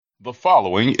The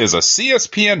following is a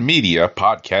CSPN Media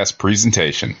podcast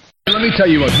presentation. Let me tell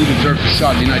you about who deserves a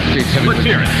shot in the United States heavyweight. Let's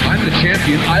hear it. I'm the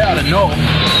champion. I ought to know.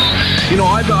 You know,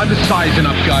 I've been sizing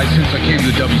up guys since I came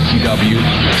to the WCW.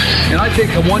 And I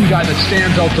think the one guy that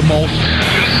stands out the most,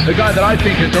 the guy that I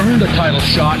think has earned a title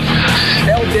shot,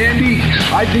 El Dandy,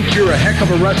 I think you're a heck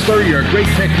of a wrestler. You're a great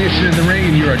technician in the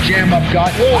ring, and you're a jam-up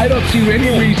guy. I don't see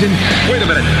any reason. Wait a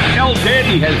minute. El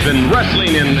Dandy has been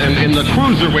wrestling in the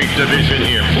cruiserweight division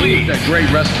here. Please. He's a great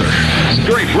wrestler. He's a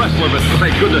great wrestler, but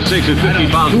thank goodness sakes, he's 50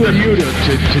 pounds. Who are you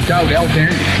to doubt El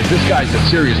Dandy? Because this guy's a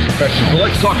serious professional. Well,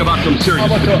 let's talk about some serious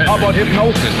How about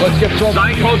hypnosis? Let's get thrown.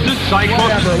 Psychosis?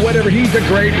 Whatever. He's a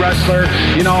great wrestler,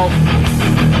 you know.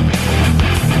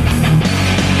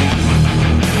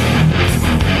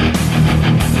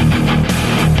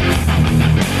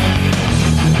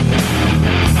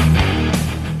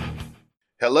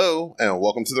 Hello, and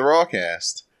welcome to the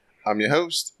Rawcast. I'm your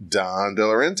host, Don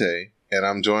Delarente, and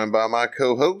I'm joined by my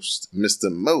co-host,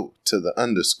 Mr. Mo to the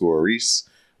 _ Reese.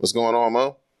 What's going on,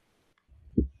 Mo?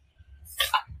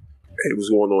 Hey, what's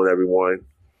going on, everyone?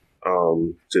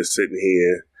 Just sitting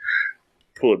here,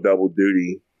 pull a double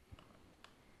duty,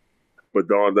 but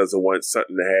Don doesn't want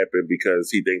something to happen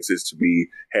because he thinks it's to be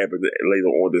happening later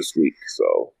on this week.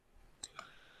 So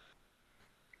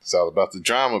it's all about the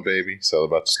drama, baby. It's all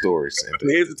about the stories.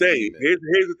 Here's the thing.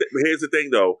 Here's the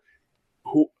thing, though.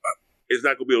 It's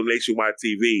not going to be on nationwide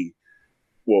TV.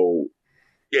 Well,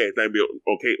 yeah, it's not going to be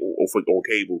on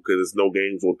cable because there's no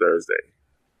games on Thursday.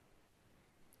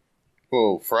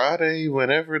 Well, Friday,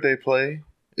 whenever they play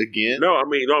again. No.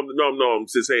 I'm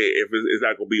just saying if it's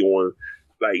not going to be on,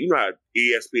 like, you know how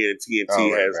ESPN and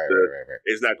TNT has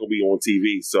it's not going to be on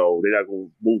TV, so they're not going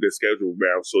to move their schedule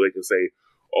around so they can say,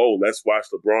 "Oh, let's watch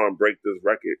LeBron break this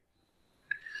record."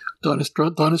 Don is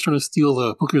trying to steal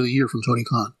the Booker of the Year from Tony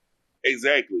Khan.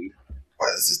 Exactly. Why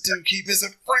does this dude keep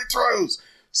missing free throws?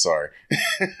 Sorry.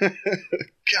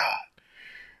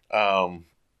 God.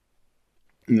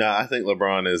 No, I think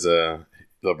LeBron is a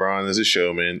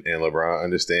showman, and LeBron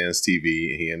understands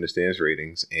TV, and he understands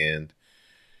ratings, and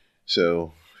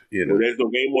so Well, there's no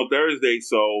game on Thursday,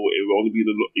 so it will only be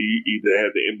you either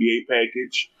have the NBA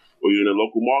package or you're in the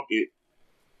local market.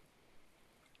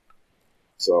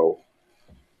 So,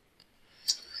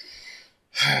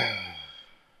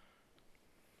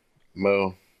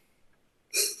 Mo,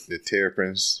 the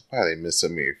Terrapins, why they miss so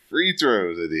many free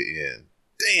throws at the end?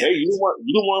 Damn. Hey, you the one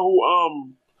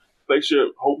who place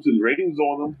your hopes and ratings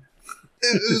on them.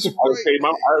 It's I'll take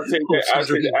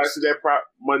that prop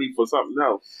money for something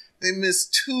else. They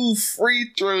missed 2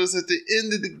 free throws at the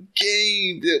end of the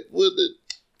game. That would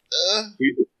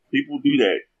people do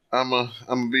that. I'm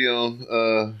gonna be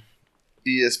on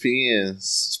ESPN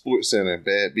Sports Center.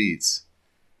 Bad beats.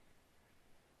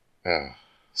 Oh,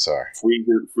 sorry.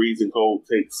 Freezing cold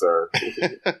take, sir.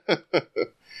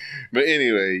 But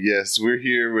anyway, yes, we're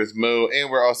here with Mo, and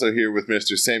we're also here with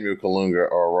Mr. Samuel Kalunga,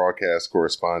 our Rawcast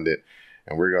correspondent,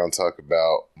 and we're going to talk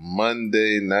about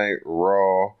Monday Night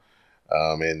Raw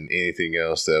and anything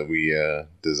else that we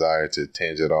desire to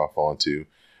tangent off onto.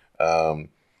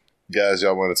 Guys,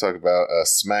 y'all want to talk about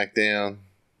SmackDown?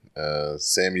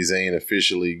 Sami Zayn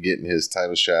officially getting his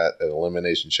title shot at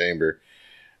Elimination Chamber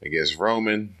against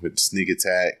Roman with sneak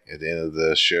attack at the end of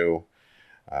the show.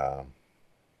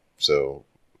 So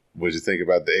what did you think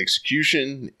about the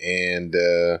execution, and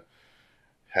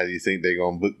how do you think they're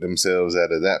going to book themselves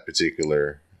out of that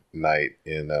particular night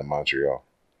in Montreal?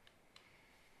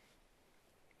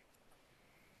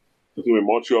 It's going to be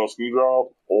Montreal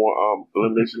Screwjob or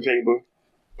Elimination Chamber.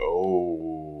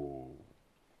 Oh,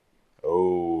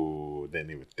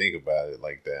 didn't even think about it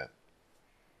like that.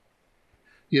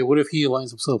 Yeah, what if he aligns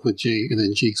himself with Jay and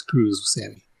then Jay screws with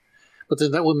Sammy? But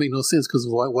then that would make no sense because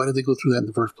why did they go through that in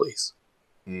the first place?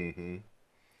 Mm-hmm.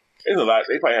 There's a lot.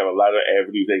 They probably have a lot of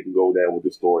avenues they can go down with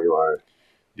the storyline.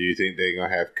 Do you think they're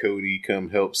gonna have Cody come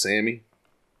help Sammy?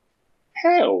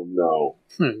 Hell no.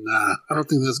 Nah, I don't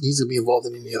think he's gonna be involved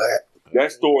in any of that.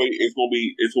 That story is gonna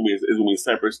be a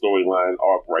separate storyline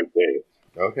arc right there.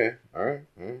 Okay, all right.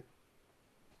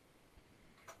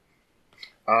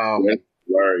 That's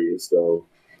hilarious, though.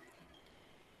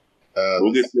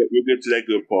 We'll get to that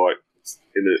good part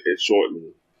in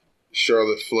shortly.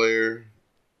 Charlotte Flair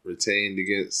retained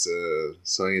against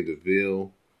Sonya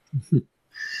Deville.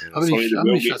 How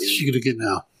many shots is she gonna get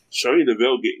now? Sonya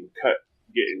Deville getting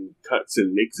cuts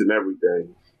and nicks and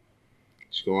everything.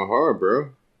 She's going hard,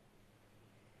 bro.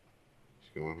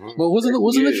 Well, wasn't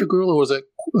that your girl, or was that?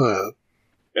 That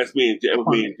was me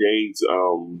and Jade's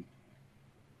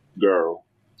girl.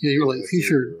 Yeah, you're like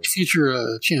future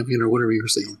champion or whatever you were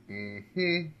saying.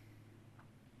 Mm-hmm.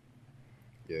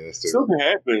 Yeah, that's Still can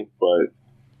happen, but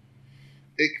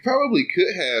it probably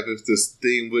could have if this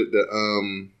thing with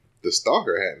the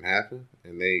stalker hadn't happened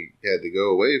and they had to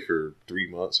go away for 3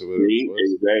 months or whatever it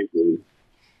was. Exactly.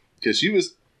 Because she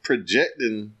was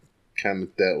projecting kind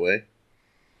of that way.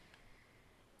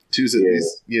 She was at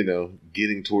least,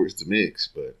 getting towards the mix,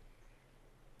 but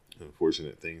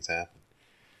unfortunate things happen.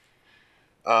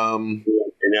 And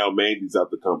now Mandy's out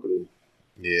the company.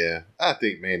 Yeah, I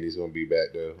think Mandy's going to be back,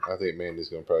 though. I think Mandy's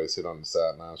going to probably sit on the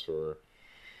sidelines for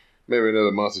maybe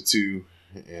another month or two.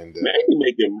 And Mandy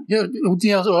making... Yeah,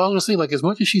 so I was going to say, like, as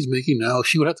much as she's making now,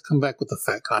 she would have to come back with a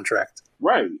fat contract.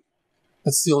 Right.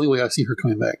 That's the only way I see her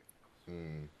coming back.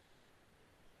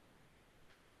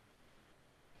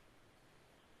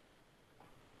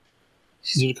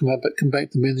 She's going to come back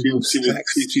to Mandy.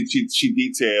 She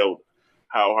detailed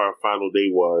how her final day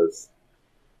was.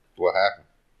 What happened?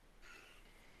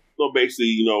 So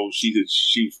basically, she said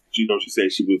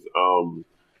she was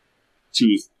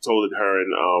told that her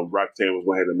and Roxanne was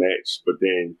going to have a match, but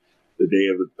then the day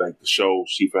of the show,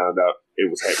 she found out it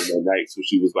was happening that night. So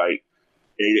she was like,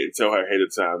 they didn't tell her ahead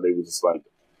of time. They were just like,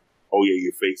 "Oh yeah,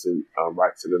 you're facing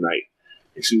Roxanne tonight,"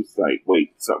 and she was like,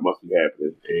 "Wait, something must be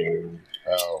happening." And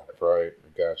right, I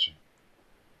got you.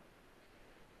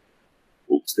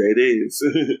 Oops, there it is.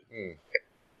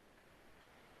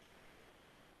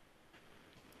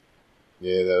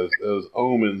 Yeah, those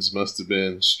omens must have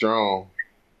been strong.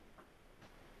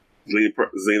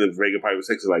 Xena Vega probably was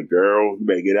texting like, "Girl, you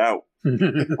better get out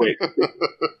quick."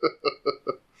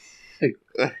 Hey,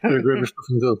 grab your stuff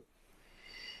and go.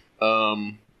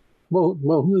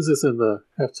 Well, who is this in the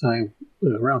halftime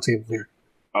roundtable here?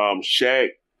 Shaq.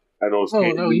 I know it's no,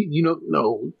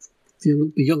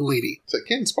 the young lady. Is that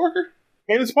Candace Parker?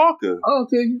 Candace Parker. Oh,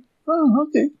 okay. Oh,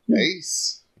 okay. Yeah.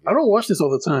 Ace. I don't watch this all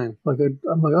the time. Like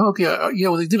I'm like, oh, okay,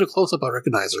 when they did a close up, I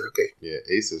recognize her. Okay. Yeah,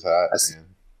 Ace is hot,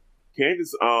 man.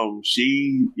 Candace, but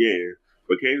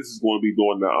Candace is going to be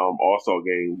doing the All-Star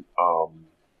game.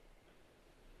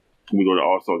 We're doing the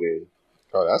All-Star game.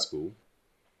 Oh, that's cool.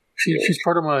 She's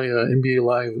part of my NBA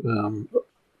Live,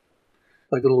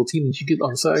 like a little team that you get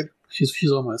on the side.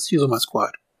 She's on my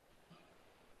squad.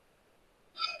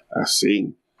 I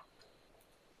see.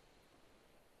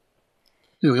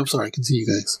 Anyway, I'm sorry. Continue,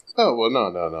 guys. Oh well,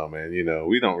 no, man.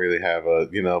 We don't really have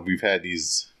we've had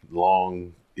these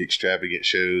long, extravagant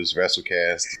shows,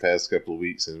 WrestleCast, the past couple of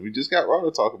weeks, and we just got Raw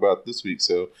to talk about this week.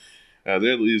 So there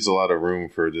leaves a lot of room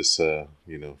for this,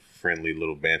 friendly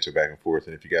little banter back and forth.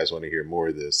 And if you guys want to hear more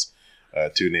of this,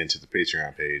 tune in to the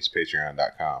Patreon page,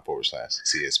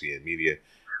 patreon.com/CSPN Media.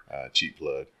 Cheap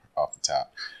plug off the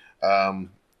top.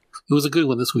 It was a good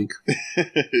one this week. A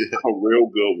real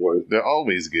good one. They're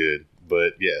always good,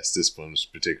 but yes, this one was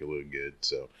particularly good.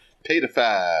 So pay the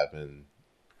 $5 and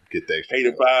get the extra. Pay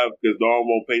the $5 because Dawn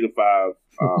won't pay the $5.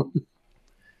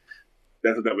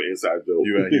 That's another inside joke.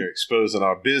 You out here exposing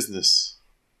our business.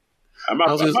 I'm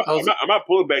not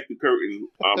pulling back the curtain.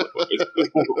 I'm not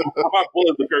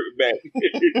pulling the curtain back.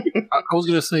 I was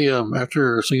going to say,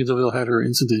 after Sonya Deville had her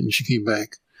incident and she came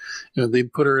back, they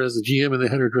put her as the GM and they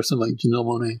had her dressing like Janelle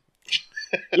Monáe.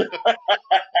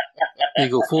 They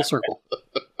go full circle.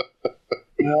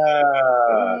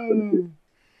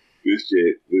 Good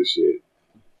shit.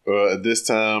 At this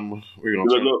time, we're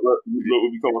gonna look.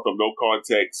 We talking about some no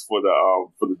context for the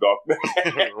dark match.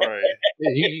 Right.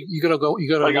 Yeah, you gotta go. You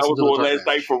gotta. Like I was doing last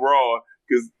night for Raw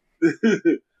because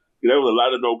there was a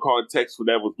lot of no context for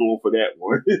that was doing for that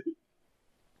one.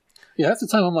 Yeah, at the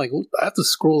time I'm like, I have to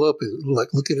scroll up and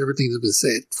like look at everything that's been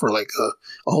said for like a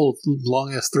whole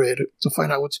long ass thread to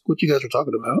find out what you guys are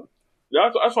talking about.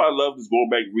 Yeah, that's why I love just going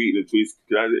back and reading the tweets.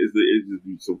 It's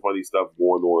just some funny stuff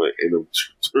going on in the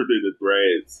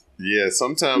threads. Yeah,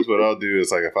 sometimes what I'll do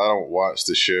is like if I don't watch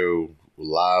the show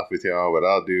live with y'all, what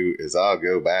I'll do is I'll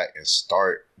go back and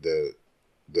start the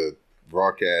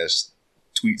broadcast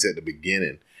tweets at the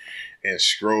beginning and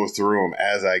scroll through them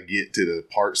as I get to the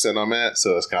parts that I'm at.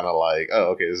 So it's kind of like,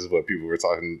 oh, okay, this is what people were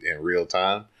talking in real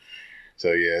time.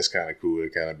 So yeah, it's kind of cool to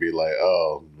kind of be like,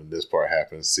 oh, when this part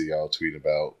happens, see y'all tweet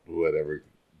about whatever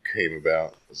came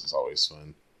about. This is always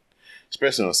fun,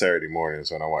 especially on Saturday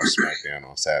mornings when I watch SmackDown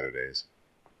on Saturdays.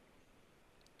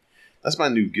 That's my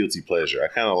new guilty pleasure. I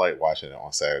kind of like watching it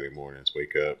on Saturday mornings.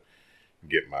 Wake up,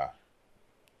 get my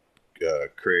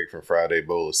Craig from Friday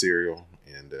bowl of cereal,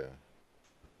 and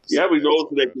yeah, we know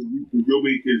that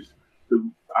because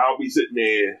I'll be sitting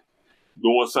there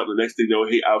doing something. The next thing you know,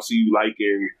 hey, I'll see you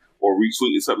liking or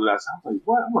retweeting something else. I'm like,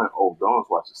 what? I'm like, oh, Dawn's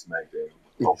watching SmackDown.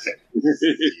 Okay. Yeah.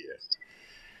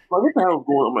 Like, what the hell is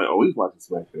going on? I'm like, oh, he's watching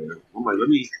SmackDown. I'm like,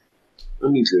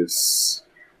 let me just.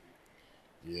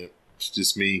 Yep. It's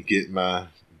just me getting my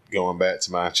going back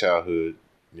to my childhood,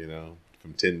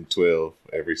 from 10 to 12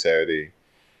 every Saturday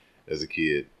as a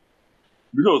kid.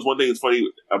 You know, it's one thing that's funny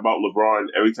about LeBron.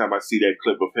 Every time I see that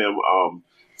clip of him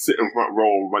sitting in front row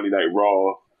on Monday Night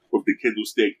Raw with the Kindle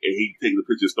stick, and he taking a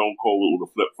picture of Stone Cold with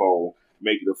a flip phone,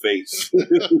 making a face.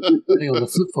 Dang, on the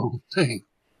flip phone. Dang.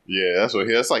 Yeah,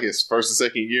 that's like his first and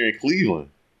second year in Cleveland.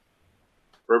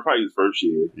 Probably his first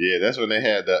year. Yeah, that's when they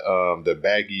had the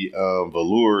baggy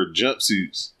velour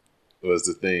jumpsuits was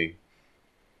the thing.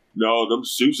 No, them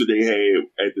suits that they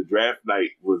had at the draft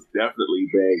night was definitely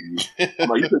baggy.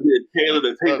 Like, you could be a tailor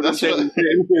to take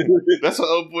That's when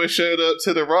old boy showed up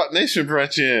to the Rock Nation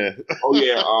brunch in. Oh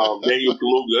yeah, Daniel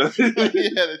Kaluga.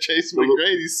 He had a Chase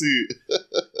McGrady suit.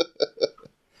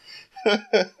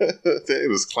 They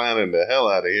was clowning the hell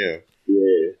out of him.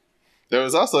 Yeah. There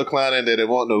was also clowning that there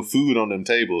wasn't no food on them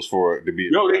tables for it to be.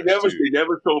 No, they never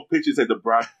showed pictures at the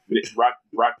Rock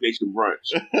Nation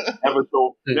brunch.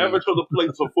 Never show the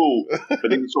plates of food, but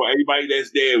they show everybody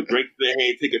that's there drinking their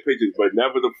hand, taking pictures, but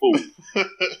never the food.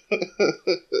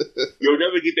 You'll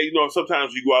never get that. You know,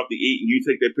 sometimes you go out to eat and you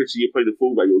take that picture, you play the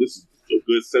food, like, yo, this is a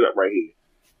good setup right here.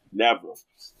 Never.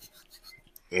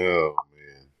 Oh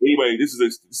man. Anyway,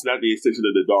 it's not the extension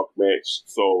of the dark match,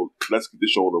 so let's get the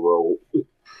show on the road.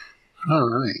 All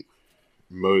right.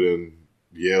 Moden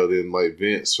yelled in like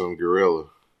Vince from Gorilla.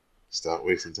 Stop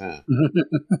wasting time.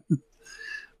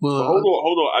 Well,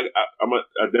 hold on.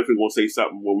 I definitely want to say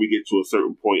something when we get to a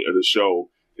certain point of the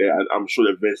show that I'm sure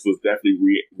that Vince was definitely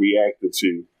reacting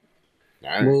to.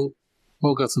 Right.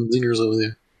 Mo got some zingers over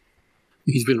there.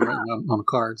 He's been writing on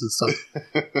cards and stuff.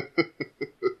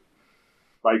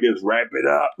 Like, just wrap it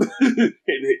up. And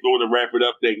doing the wrap it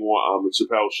up thing on the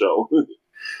Chappelle show.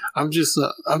 I'm just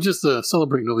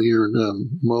celebrating over here,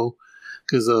 Mo,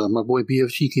 because my boy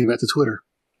BFG came back to Twitter.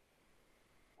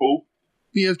 Who?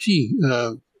 BFG.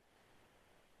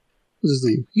 What's his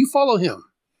name? You follow him?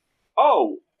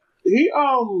 Oh, he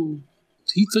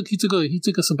took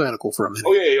a sabbatical for a minute.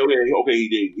 Oh yeah, okay, he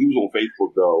did. He was on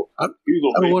Facebook though.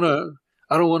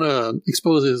 I don't want to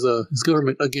expose his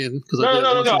government again because no. I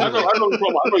know what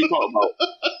you're talking about.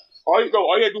 All you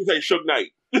gotta do is say Suge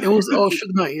Knight. It was Suge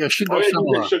Knight. Yeah, Suge Knight. All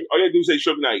you gotta do is say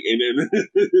Suge Knight, and then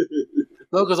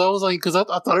no, because I was like, I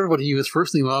thought everybody knew his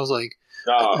first name. I was like,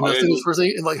 and I said his first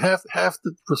name, and like half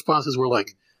the responses were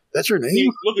like, "That's your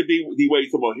name." Look at D Wade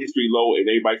talking about history low, and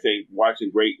everybody saying watching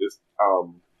greatness.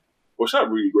 Well, it's not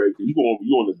really great because you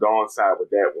on the Dawn side with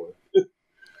that one.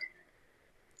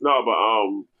 No, but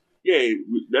yeah,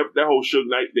 that whole Suge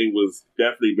Knight thing was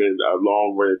definitely been a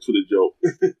long running to the joke.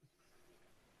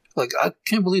 Like, I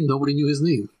can't believe nobody knew his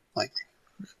name. Like,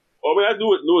 I mean, I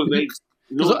knew his name.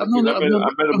 I've known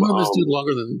this dude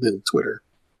longer than Twitter.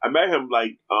 I met him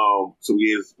like some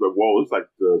years ago. It's like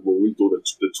when we do the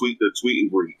tweet and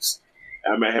greets.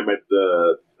 I met him at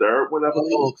the third one. I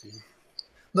believe. Okay.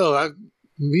 No,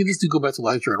 me and this dude go back to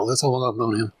LiveJournal. That's how long I've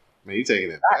known him. Man, you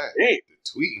taking it back? The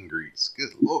tweet and greets.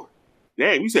 Good lord.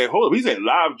 Damn, we said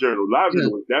LiveJournal.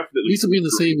 LiveJournal was definitely. We used to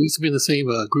be in the same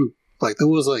group. Like, there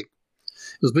was like.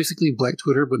 It was basically Black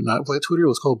Twitter, but not Black Twitter. It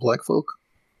was called Black Folk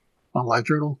on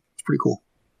LiveJournal. It's pretty cool.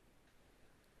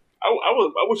 I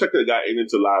wish I could have gotten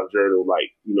into LiveJournal,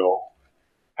 like, you know,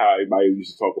 how everybody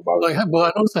used to talk about it. Well,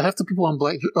 I noticed that half the people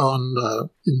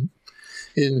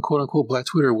in quote unquote Black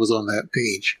Twitter was on that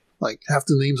page. Like, half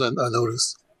the names I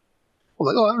noticed. I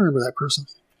was like, oh, I remember that person.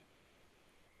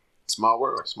 Small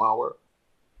world.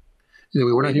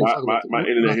 Anyway, we're not here to talk about my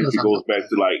internet history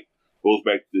goes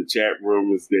back to the chat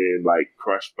rooms, then like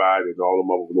Crush Bot and all them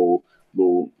other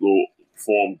little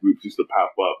forum groups used to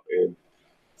pop up and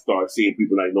start seeing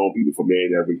people, like knowing people from there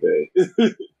and everything.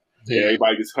 Yeah,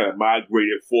 everybody just kind of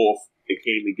migrated forth and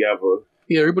came together.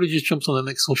 Yeah, everybody just jumps on the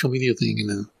next social media thing, and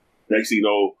then next thing you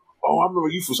know, oh, I remember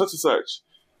you from such and such.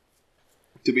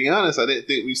 To be honest, I didn't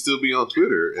think we'd still be on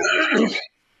Twitter at this point.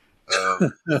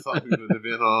 I thought we would have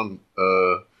been on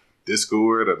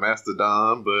Discord or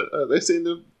Mastodon, but they seem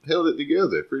to have held it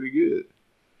together pretty good.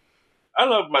 I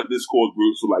love my Discord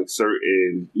groups with like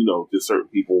certain, just certain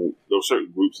people,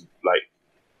 certain groups like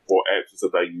or apps and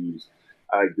stuff I use.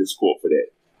 I like Discord for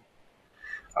that.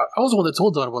 I was the one that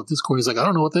told Don about Discord. He's like, I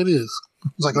don't know what that is. I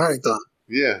was like, all right, Don.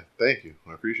 Yeah, thank you.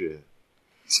 I appreciate it.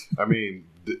 I mean,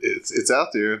 it's out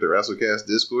there. The WrestleCast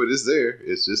Discord is there.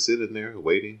 It's just sitting there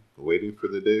waiting for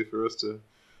the day for us to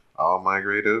all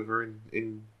migrate over and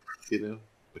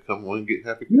become one, get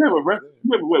happy. You have a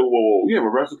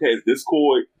WrestleCast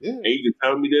Discord? Yeah. And you just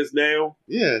telling me this now?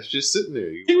 Yeah, it's just sitting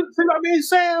there.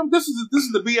 Sam, this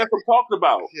is the BS I'm talking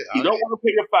about. Yeah, he don't want to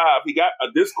pay a $5. He got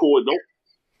a Discord.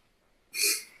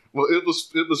 Well, it was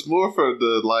more for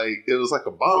the it was like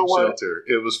a bomb shelter.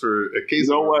 It was for a case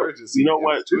of emergency. You know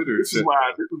what? Twitter this is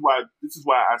why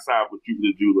I side with you,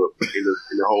 the Julep, in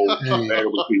the whole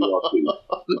battle between y'all two.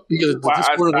 Because why I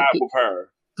side with her.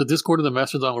 The Discord and the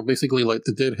Mastodon were basically like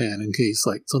the dead hand in case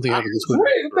like something happened to Twitter.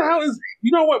 What the hell is?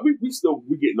 You know what? We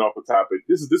getting off the topic.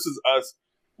 This is us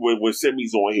when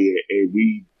Semi's on here and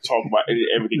we talk about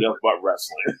everything else but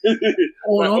wrestling.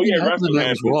 Wrestling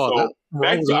happened. So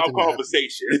back to our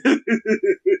conversation.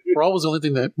 Raw was the only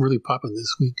thing that really popped in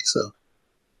this week. So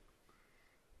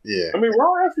yeah, I mean,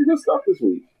 Raw had some good stuff this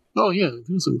week. Oh yeah,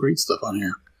 there's some great stuff on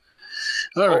here.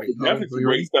 All right, definitely some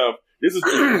great stuff. This is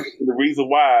the reason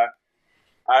why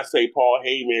I say Paul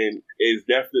Heyman is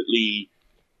definitely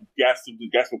got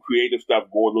some creative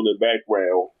stuff going on in the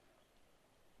background.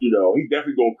 You know, he's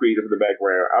definitely going creative in the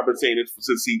background. I've been saying this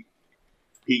since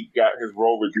he got his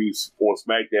role reduced on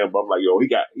SmackDown, but I'm like, yo, he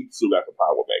still got some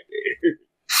power back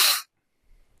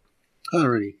there.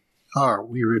 Alrighty. Are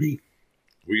we ready?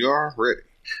 We are ready.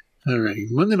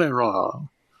 Alrighty. Monday Night Raw,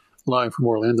 live from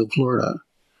Orlando, Florida.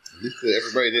 At least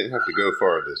everybody didn't have to go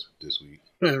far this week.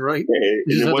 Yeah, right. Yeah,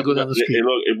 you just have to go down the street.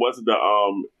 It wasn't the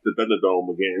Thunderdome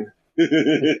again.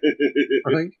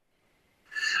 Right.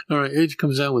 All right, Edge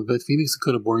comes out with Beth Phoenix to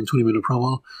cut a boring 20-minute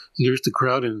promo. He hears the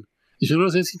crowd, and you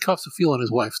notice he coughs a feel on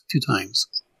his wife 2 times.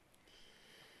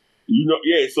 You know,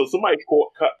 yeah. So somebody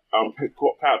caught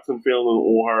some feeling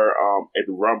on her at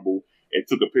the Rumble and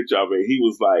took a picture of it. He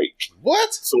was like,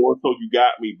 "What? So you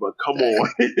got me, but come on."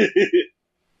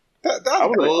 That's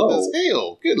bold as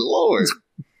hell. Good Lord.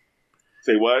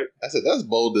 Say what? I said that's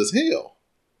bold as hell.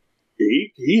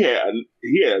 He had a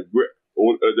grip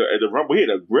at the Rumble. He had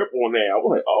a grip on that. I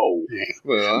was like, oh,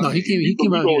 well, no, he came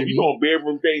out. You doing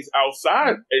bedroom things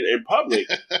outside in public?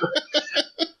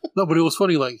 No, but it was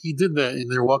funny. Like he did that, and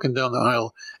they're walking down the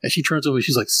aisle, and she turns over, and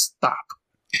she's like, "Stop."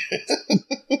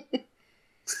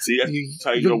 See, that's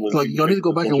how you need to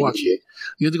go back and watch it.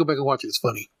 You need to go back and watch it. It's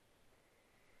funny.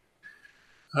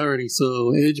 Alrighty,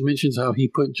 so Edge mentions how he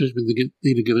put Judgment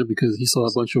Day together because he saw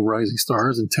a bunch of rising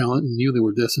stars and talent and knew they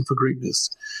were destined for greatness.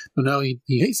 But now he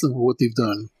hates them for what they've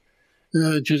done.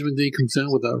 Judgment Day comes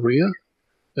down without Rhea.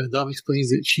 Dom explains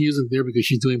that she isn't there because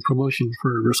she's doing promotion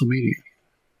for WrestleMania.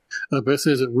 Beth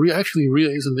says that Rhea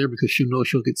isn't there because she knows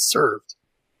she'll get served.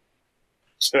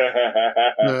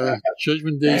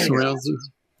 Judgment Day surrounds the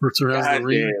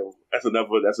ring. Damn. That's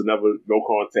another no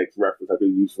context reference I could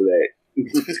use for that.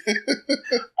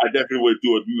 I definitely would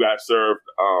do if you got served.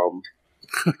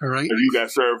 Right. If you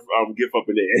got served, gift up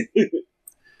in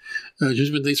there.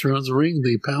 Judgment Day surrounds the ring.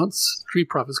 They pounce. Street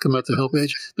Profits come out to help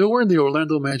Edge. They're wearing the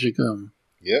Orlando Magic unis.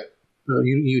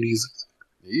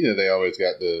 You know they always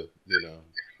got the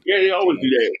Yeah, they always do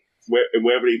that.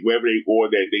 Wherever they wore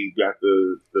that, they got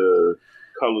the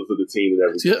colors of the team and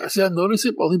everything. See, I noticed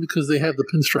it only because they have the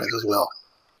pinstripes as well.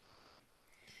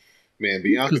 Man,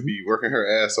 Bianca be working her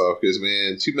ass off because,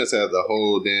 man, she must have the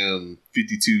whole damn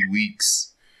 52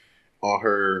 weeks on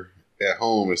her at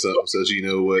home or something, so she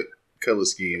know what color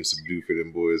schemes to do for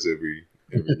them boys every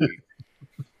week.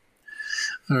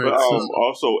 Right,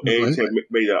 also, Edge had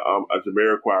made a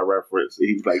Jamiroquai reference.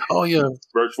 He was like, "Oh yeah,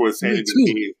 virtual insanity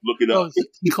kids, look it up."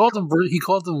 He called them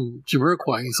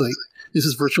Jamiroquai. He's like, "This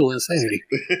is virtual insanity."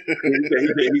 he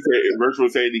said, "Virtual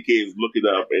insanity kids, look it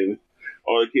up," and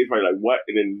all the kids might like, "What?"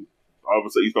 And then all of a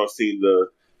sudden, you start seeing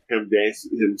him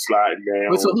dancing, him sliding down.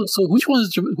 Wait, so which one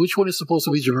is supposed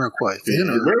to be Jamiroquai?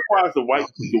 Jamiroquai is the white.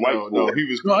 No, he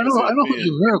was. No, I know who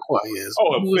Jamiroquai is.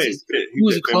 Oh, who was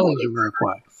he calling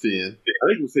Jamiroquai? Finn. I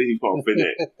think he said he called Finn.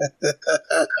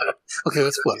 Okay,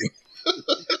 that's funny.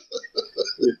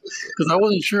 Because I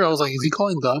wasn't sure. I was like, is he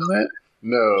calling Dom that?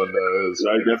 No,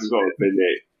 I definitely called Finn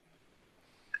that.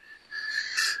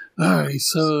 Alright,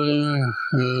 so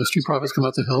Street Profits come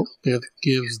out to help. Beth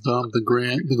gives Dom the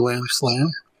glam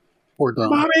slam. Poor Dom.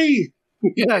 Mommy!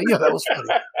 Yeah, that was funny.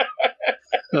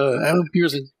 Adam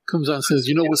Pearce comes out and says,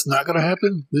 "You know what's not going to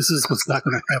happen? This is what's not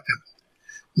going to happen."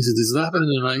 He said, "This is not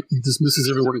happening tonight." He dismisses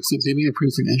everyone except Damian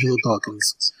Priest and Angelo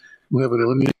Dawkins, who have an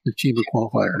elimination chamber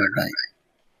qualifier that night.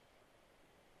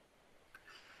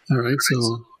 Alright,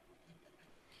 so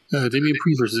Damian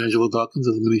Priest versus Angelo Dawkins,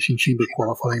 elimination chamber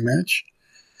qualifying match.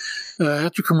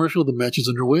 After commercial, the match is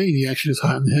underway. The action is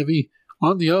hot and heavy.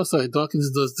 On the outside,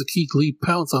 Dawkins does the Keith Lee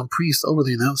pounce on Priest over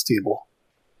the announce table.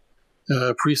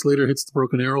 Priest later hits the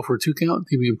broken arrow for a 2 count.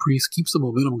 Damian Priest keeps the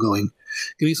momentum going,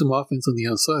 getting some offense on the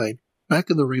outside.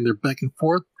 Back in the ring, they're back and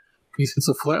forth. Priest hits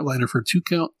a flatliner for a 2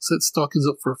 count, sets Dawkins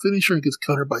up for a finisher, and gets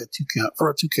countered by a 2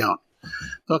 count.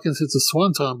 Dawkins hits a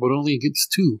swanton, but only gets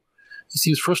 2. He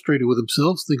seems frustrated with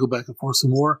himself, so they go back and forth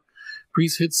some more.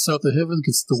 Priest hits South of Heaven,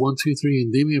 gets the 1, 2, 3,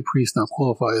 and Damian Priest now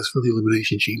qualifies for the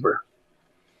Elimination Chamber.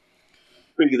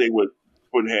 I think they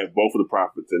wouldn't have both of the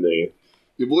Prophets in there.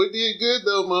 Your boy did good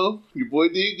though, Mo. Your boy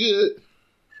did good.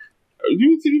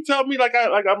 You tell me like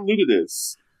I'm new to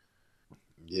this.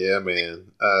 Yeah,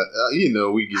 man.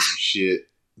 We give you shit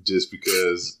just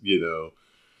because,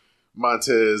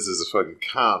 Montez is a fucking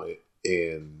comet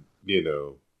and,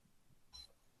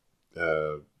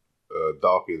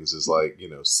 Dawkins is like,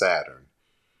 Saturn.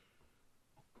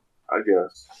 I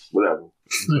guess. Whatever.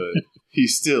 But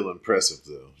he's still impressive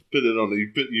though. Put it on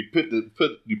you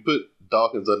put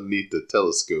Dawkins underneath the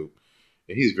telescope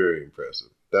and he's very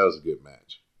impressive. That was a good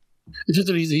match. It's just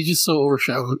that he's just so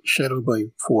overshadowed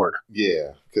by Ford.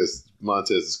 Yeah, because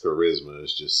Montez's charisma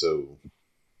is just so.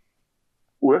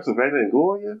 Oh, that's Savannah and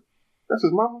Gloria? That's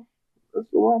his mama? That's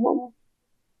the wrong mama?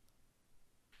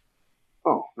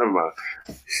 Oh, never mind.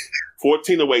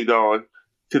 14 away, Dawn.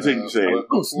 Continue saying.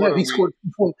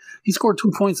 He scored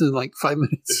 2 points in like 5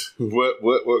 minutes.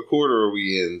 What quarter are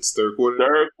we in? Third quarter?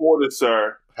 Third quarter,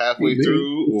 sir. Halfway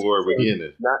through or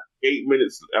beginning? Not 8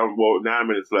 minutes, 9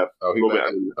 minutes left. Oh, he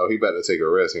about to take a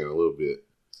rest here in a little bit.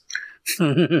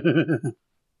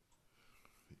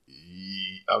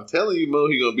 I'm telling you, Mo,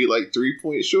 he gonna be like 3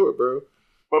 points short, bro.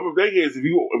 But the thing is, if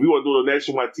you want to do it on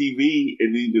nationwide TV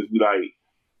and then just be like,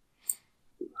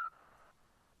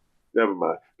 never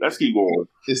mind. Let's keep going.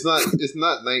 It's not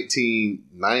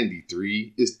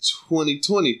 1993. It's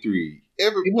 2023.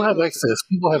 People have access.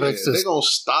 Access. They're gonna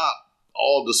stop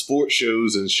all the sports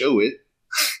shows and show it.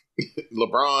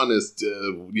 LeBron is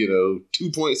 2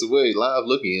 points away, live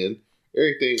looking.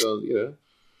 Everything's on.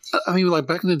 I mean, like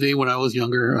back in the day when I was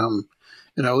younger,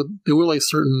 there were like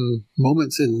certain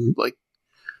moments in like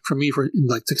for me in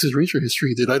like Texas Ranger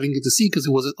history that I didn't get to see because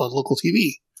it wasn't on local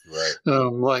TV. Right.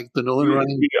 Like the Nolan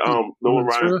Ryan. Nolan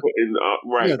Ryan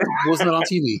right. Yeah, it wasn't on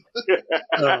TV.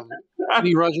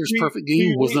 Lee Rogers' perfect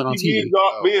game was not on TV.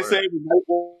 Me and Sam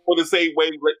on the same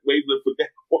wavelength for that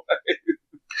one.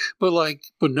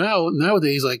 But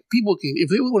nowadays, like people can, if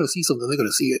they want to see something, they're going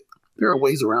to see it. There are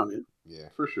ways around it. Yeah,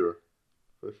 for sure.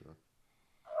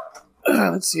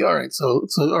 Let's see. All right. So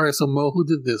Mo, who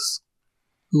did this?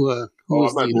 Who I'm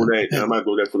not doing that. I'm not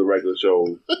doing that for the regular show.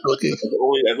 Okay.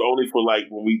 That's only for like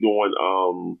when we doing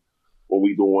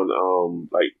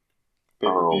like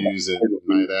pay-per-views and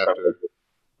night after.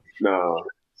 Nah.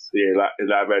 Yeah,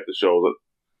 live at the shows.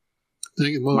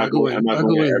 Dang it, Mo, I'm not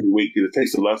doing it every week because it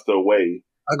takes the luster away.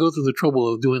 I go through the trouble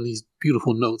of doing these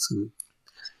beautiful notes and.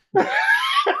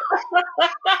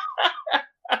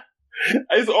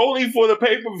 It's only for the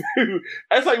pay-per-view.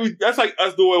 That's like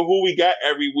us doing who we got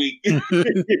every week.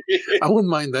 I wouldn't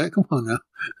mind that. Come on now.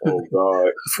 Oh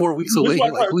God. 4 weeks away.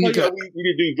 Like, who you got? We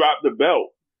need to do drop the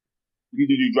belt. We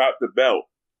need to do drop the belt.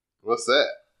 What's that?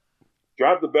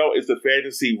 Drop the Belt is the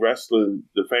fantasy wrestling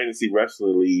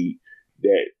league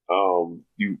that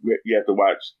you have to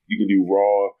watch. You can do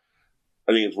Raw.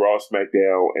 I think it's Raw,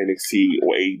 SmackDown, NXT,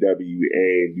 or AEW,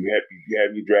 and you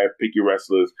have your draft, pick your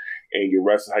wrestlers, and your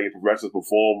wrestlers, how your wrestlers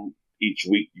perform each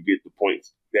week. You get the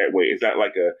points that way. It's not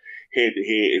like a head to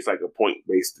head. It's like a point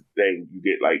based thing. You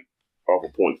get like off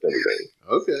of points every day.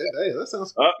 Okay, hey, that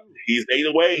sounds cool. He's 8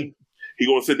 away. He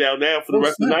gonna sit down now for the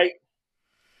rest of the night.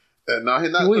 No,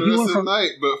 he's not for the rest of the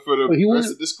night, but for the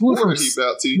rest of this quarter, he's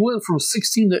about to. He went from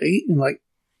 16 to 8 in like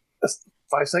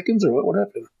 5 seconds, or what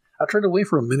happened? I tried to wait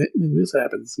for a minute, and this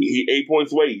happens. He 8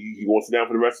 points away. He wants to sit down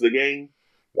for the rest of the game.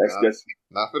 That's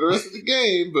not for the rest of the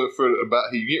game, but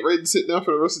he get ready to sit down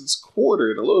for the rest of this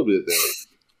quarter in a little bit.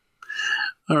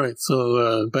 Though. All right,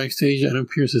 so backstage, Adam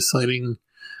Pearce is citing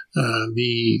what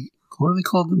are they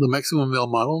called? The Maximum Male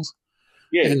Models,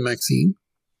 and Maxine.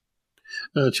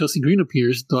 Chelsea Green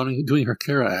appears, doing her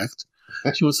Kara act.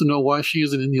 She wants to know why she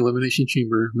isn't in the Elimination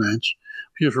Chamber match.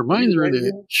 Pierce reminds her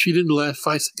that she didn't last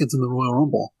 5 seconds in the Royal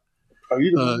Rumble.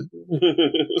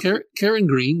 Karen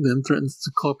Green then threatens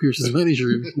to call Pierce's manager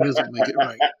if he doesn't make it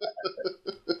right.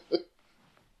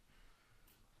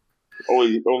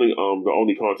 The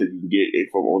only content you can get it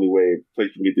from place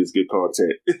you can get this good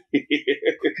content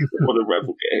for the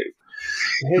WrestleCast.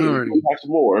 Hey, watch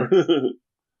more.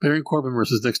 Baron Corbin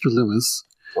versus Dexter Lumis.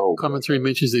 Commentary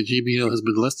mentions that JBL has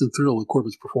been less than thrilled with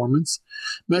Corbin's performance.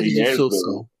 Match is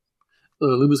so.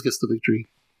 Lumis gets the victory.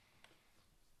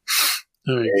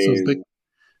 All right,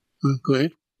 go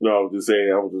ahead. No, I was just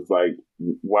saying. I was just like,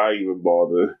 why even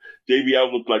bother?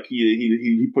 JBL looked like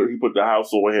he put the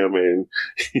house on him, and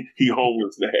he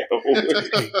homeless now.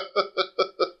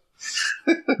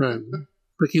 Right.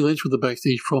 Becky Lynch with the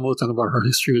backstage promo talking about her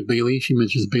history with Bayley. She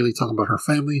mentions Bayley talking about her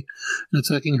family and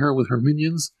attacking her with her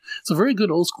minions. It's a very good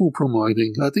old school promo, I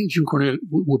think. I think Jim Cornette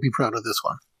would be proud of this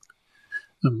one.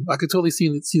 I could totally see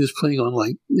this playing on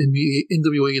like NWA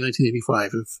in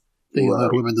 1985 if they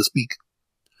allowed women to speak.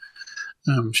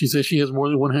 She says she has more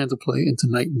than one hand to play, and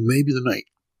tonight may be the night.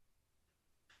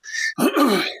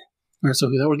 All right, so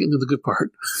now we're getting to the good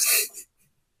part.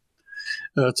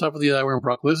 Top of the hour, and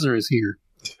Brock Lesnar is here.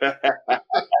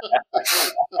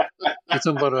 It's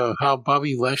about how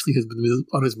Bobby Lashley has been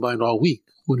on his mind all week.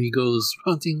 When he goes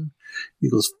hunting,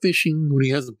 he goes fishing, when he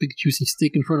has a big juicy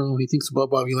steak in front of him, he thinks about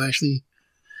Bobby Lashley.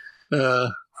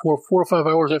 4 or 5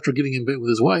 hours after getting in bed with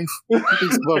his wife, he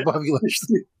thinks about Bobby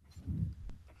Lashley.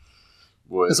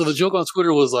 And so the joke on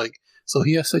Twitter was like, so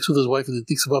he has sex with his wife and then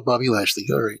thinks about Bobby Lashley.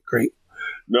 All right, great.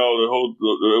 No, it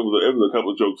was a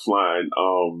couple of jokes flying.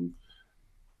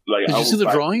 Did you see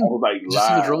the drawing? I was like, did you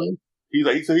see the drawing? He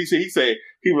said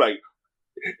he was like,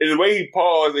 and the way he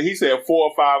paused and he said 4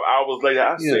 or 5 hours later,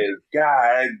 I said,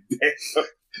 God damn,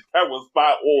 that was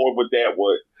spot on with that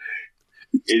one.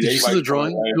 Did you see the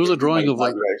drawing? There was a drawing of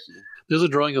like, there's a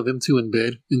drawing of them two in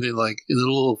bed, and then like in a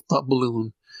little top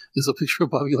balloon, there's a picture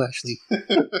of Bobby Lashley.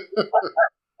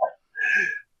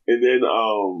 And then,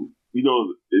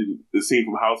 the scene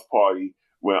from House Party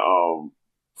where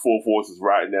Full Force is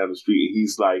riding down the street, and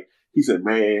he said,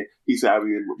 man, I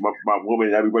mean, my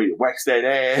woman, I'd be ready to wax that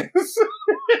ass.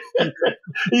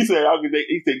 he said,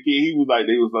 he was like,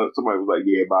 somebody was like,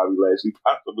 yeah, Bobby Lashley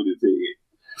popped up in his head.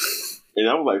 And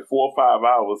I was like 4 or 5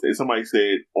 hours, and somebody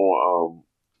said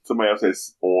somebody else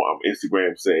on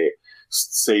Instagram said,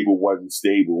 Sable wasn't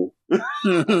stable.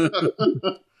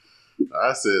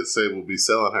 I said Sable be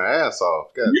selling her ass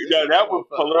off. God, yeah, that was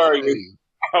hilarious.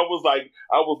 I was like,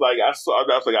 I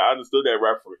understood that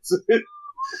reference.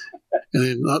 And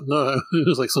then, no, it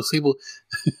was like, so Sable,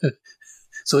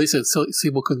 so they said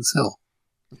Sable couldn't sell.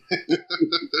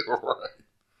 Right.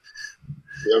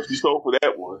 Yeah, she sold for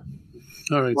that one.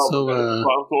 All right, so I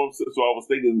was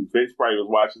thinking Vince probably was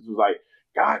watching. He was like,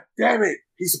 God damn it,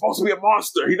 he's supposed to be a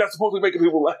monster. He's not supposed to be making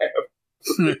people laugh.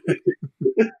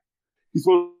 He's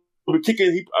supposed to be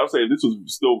kicking. I would say if this was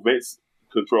still Vince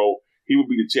control, he would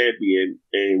be the champion,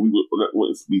 and we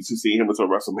would be seeing him until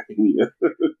WrestleMania.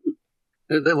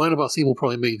 That line about Sable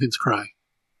probably made Vince cry.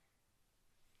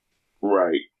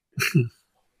 Right.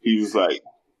 He was like,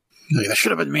 that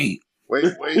should have been me.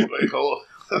 Wait, hold on.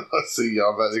 Let's see,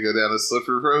 y'all about to go down a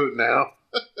slippery road now.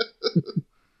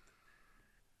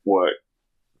 What?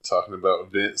 Talking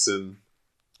about Vince and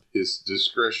his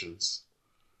discretions.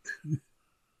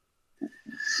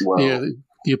 Well, yeah,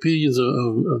 the opinions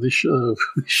of this show.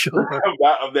 I'm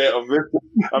not of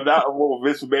what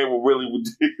Vince McMahon really would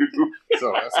do.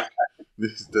 So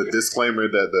that's the disclaimer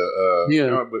that the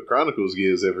Comic Book Chronicles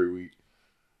gives every week.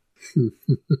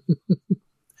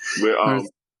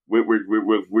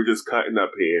 We're just cutting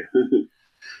up here.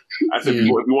 I said, if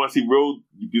you want to see real,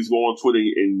 you just go on Twitter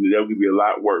and they'll give you a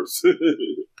lot worse.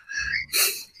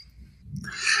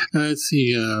 Let's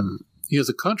see. He has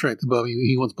a contract that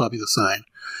he wants Bobby to sign.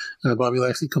 Bobby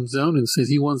Lashley comes down and says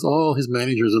he wants all his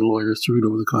managers and lawyers to read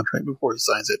over the contract before he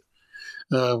signs it.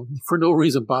 For no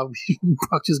reason, Brock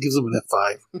just gives him an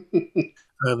F5.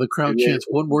 The crowd chants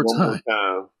one more time.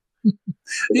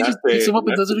 He just picks him up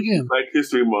and does it again. Black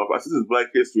History Month. I said this is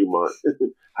Black History Month.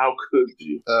 How could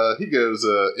you? He goes,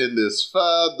 in this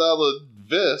 $5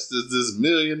 vest is this $1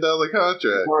 million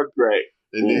contract.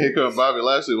 And then here comes Bobby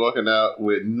Lashley walking out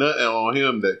with nothing on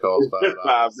him that costs $5.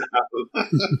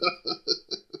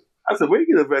 I said, where you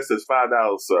get a vest that's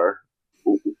 $5, sir?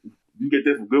 You get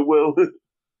that from Goodwill?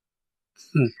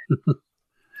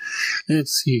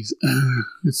 Let's see.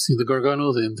 The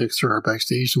Garganos and Dexter are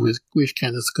backstage to wish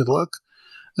Candice good luck.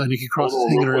 Nikki Cross is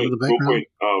hanging around in the background.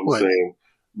 Saying,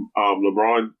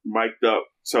 LeBron mic'd up,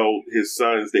 told his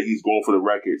sons that he's going for the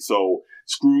record. So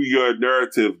screw your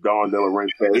narrative, Don Della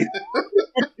Rente.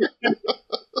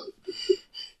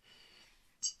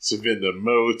 It's been the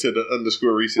Mo to the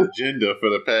 _recent agenda for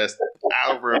the past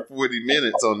hour and 40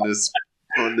 minutes on this.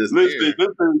 Listen,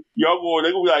 y'all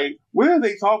they're gonna be like, what are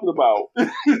they talking about? Yeah.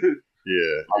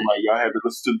 I'm like, y'all have to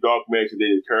listen to the Dark Match and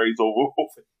then it carries over.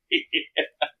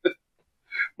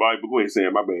 But go ahead,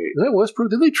 Sam, my bad. Is that Westbrook?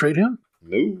 Did they trade him?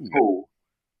 No.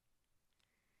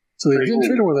 So they didn't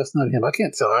trade him, or that's not him. I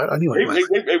can't tell. I knew it.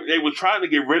 They were trying to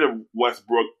get rid of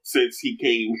Westbrook since he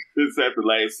came after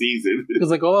last season.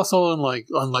 Because all I saw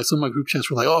on some of my group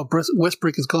chats were like, oh,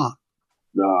 Westbrook is gone.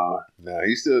 Nah,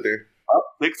 he's still there.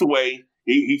 6 away.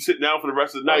 He's sitting down for the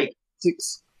rest of the night.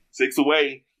 6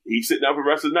 away. He's sitting out for the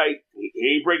rest of the night.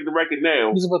 He ain't breaking the record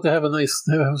now. He's about to have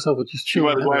himself just chill.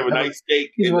 He's about to have a nice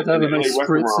steak. He's about to have a nice spritz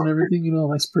restaurant. and everything,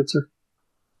 nice spritzer.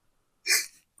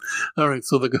 All right,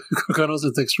 so the Garganos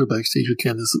and Dexter backstage with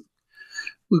Candice.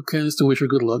 With Candice to wish her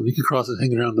good luck. Nikki Cross is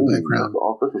hanging around in the background.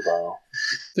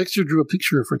 Dexter drew a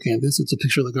picture for Candice. It's a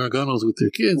picture of the Garganos with their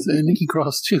kids and Nikki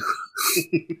Cross too.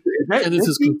 Candice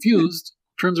is confused,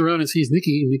 turns around and sees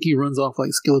Nikki. Nikki runs off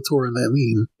like Skeletor in that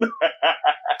meme.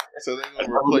 So they're going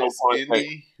to replace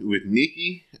Indy with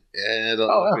Nikki, and I don't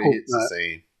know if it's the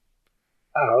same.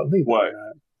 I don't think what?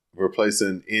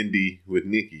 Replacing Indy with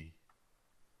Nikki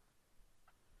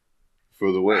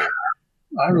for the way.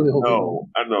 I really hope. No,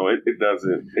 I know it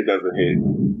doesn't. It doesn't hit.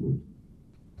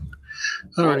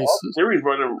 Alrighty, Terry's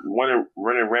running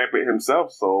rampant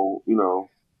himself, so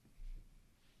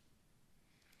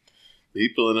He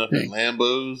pulling up in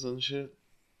Lambos and shit.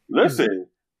 Listen,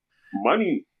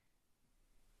 money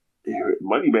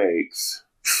bags.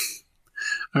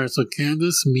 All right, so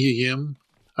Candice, Mia Yim.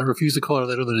 I refuse to call her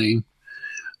that other name.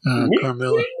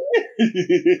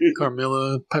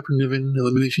 Carmella, Piper Niven,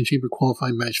 Elimination Chamber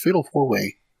qualifying match, Fatal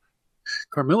 4-Way.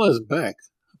 Carmella is back.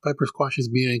 Piper squashes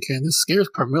Mia and Candice, scares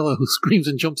Carmella, who screams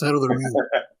and jumps out of the ring.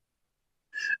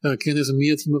 Candice and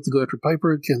Mia team up to go after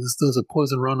Piper. Candice does a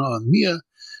poison run on Mia,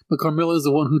 but Carmella is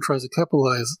the one who tries to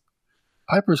capitalize.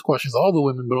 Piper squashes all the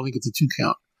women, but only gets a 2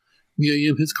 count. Mia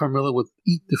Yim hits Carmella with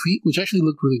Eat Defeat, which actually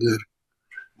looked really good.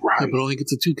 Right. But only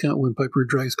gets a 2 count when Piper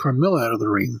drags Carmella out of the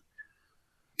ring.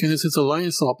 Candice hits a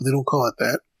lion salt, but they don't call it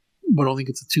that, but only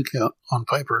gets a 2 count on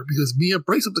Piper because Mia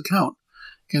breaks up the count.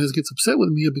 Candice gets upset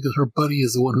with Mia because her buddy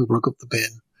is the one who broke up the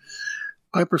pin.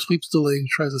 Piper sweeps the leg,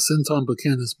 tries a senton, but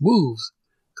Candice moves.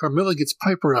 Carmella gets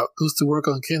Piper out, goes to work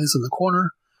on Candice in the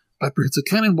corner. Piper hits a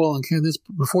cannonball on Candice,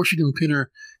 but before she can pin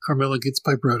her, Carmella gets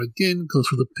Piper out again, goes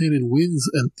for the pin, and wins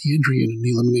at the injury in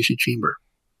the Elimination Chamber.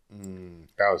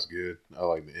 That was good. I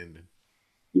like the ending.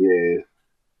 Yeah.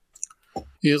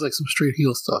 He has like some straight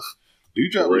heel stuff.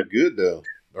 Dewdrop looked good though.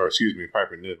 Or excuse me,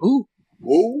 Piper Niven. Ooh.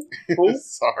 Who?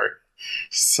 Sorry.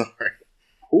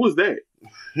 Who is that?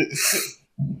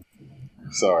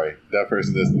 Sorry. That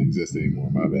person doesn't exist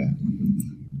anymore. My bad.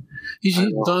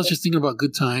 Don's just thinking about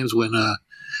good times when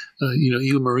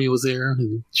Eva Marie was there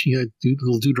and she had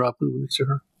little Dewdrop next to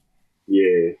her.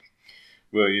 Yeah.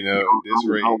 Well, this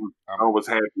rate, I was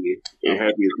happy and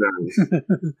happy as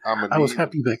now. I was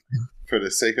happy back then. For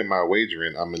the sake of my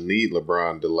wagering, I'm gonna need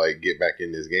LeBron to get back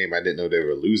in this game. I didn't know they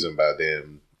were losing by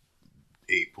damn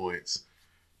 8 points.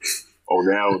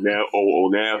 Now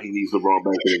he needs LeBron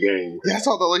back in the game. Yeah, I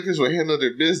thought the Lakers would handle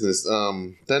their business.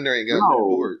 Thunder ain't got no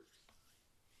board.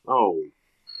 Oh.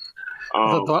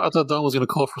 I thought Don was going to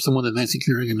call for someone to Nancy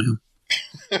Kerrigan him.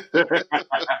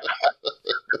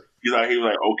 He was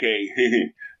like, okay,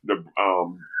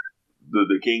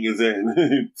 the king is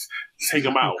in. Take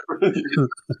him out.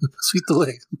 Sweep the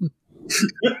leg.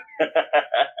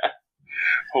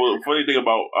 Funny thing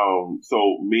about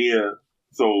Mia.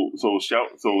 So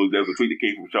there's a tweet that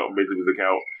came from Shelton Benjamin's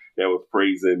account that was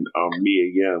praising Mia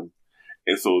Yim.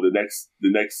 And so the next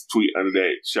tweet under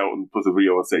that, Shelton puts a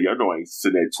video and said, "Y'all know I ain't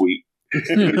seen that tweet."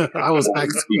 I was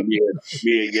actually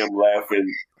Mia Yim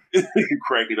laughing,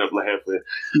 cracking up laughing.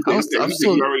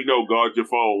 You already know, guard your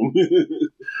phone.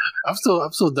 I'm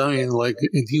still dying.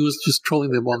 And he was just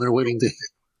trolling them on their wedding day.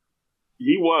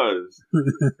 He was.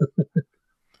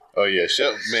 Oh yeah,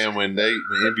 man. When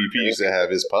MVP used to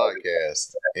have his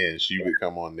podcast, and she would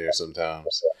come on there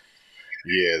sometimes.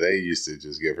 Yeah, they used to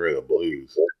just give her the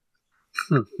blues.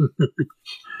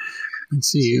 Let's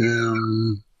see.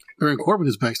 Baron Corbin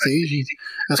is backstage. He's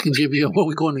asking JBL, "What are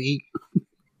we going to eat?"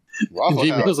 And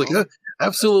JBL's like,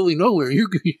 "Absolutely nowhere. You're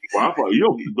Waffle. You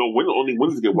don't win. Only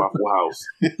winners get Waffle House."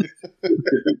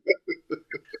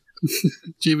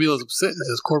 JBL is upset and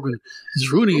says Corbin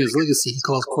is ruining his legacy. He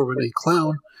calls Corbin a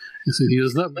clown and says he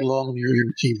does not belong near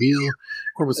JBL.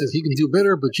 Corbin says he can do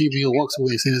better, but JBL walks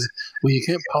away and says, "Well, you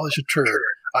can't polish a turd.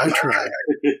 I tried."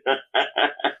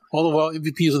 All the while,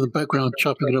 MVP is in the background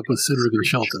chopping it up with Cedric and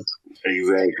Shelton.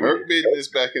 Exactly. Hurt business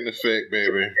back in effect,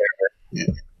 baby. Yeah.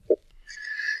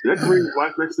 Is that Kareem's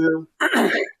wife next to him?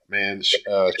 Man,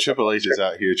 Triple H is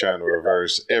out here trying to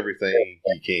reverse everything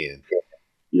he can.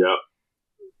 Yep.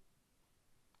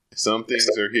 Some things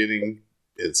are hitting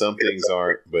and some things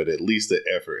aren't, but at least the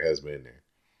effort has been there.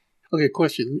 Okay,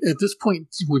 question. At this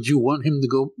point, would you want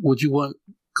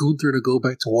Gunther to go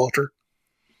back to Walter?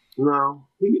 No.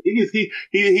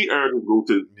 He earned to go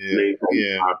to name.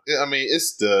 Yeah. I mean,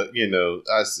 it's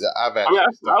I'll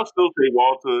still say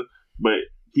Walter, but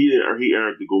he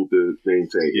earned to go to name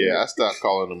tag. Yeah, I stopped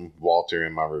calling him Walter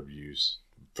in my reviews.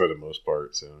 for the most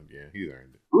part. So yeah, he's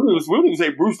earned it. We didn't say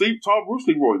Bruce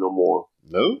Leroy no more.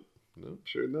 No,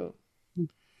 sure no.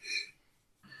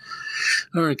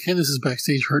 All right, Candice is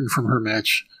backstage hurting from her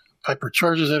match. Piper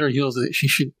charges at her, yells that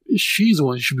she's the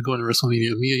one who should be going to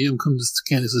WrestleMania. Mia Yim comes to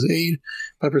Candice's aid.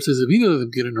 Piper says if either of them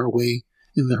get in her way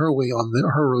on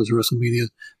her road to WrestleMania,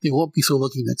 they won't be so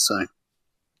lucky next time.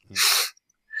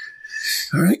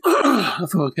 All right,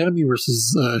 Alpha Academy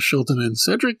versus Shelton and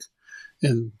Cedric.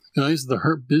 And guys, the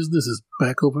Hurt Business is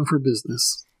back open for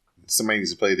business. Somebody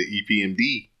needs to play the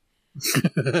EPMD.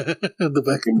 the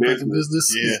back in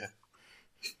business. Yeah.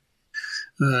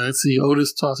 Let's see.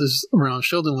 Otis tosses around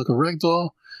Sheldon like a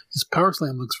ragdoll. His power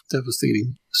slam looks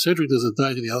devastating. Cedric does a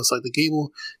dive to the outside the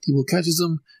Gable. Gable catches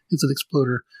him. Hits an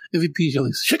exploder. MVP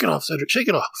yelling, "Shake it off, Cedric! Shake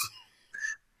it off!"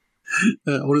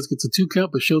 Otis gets a 2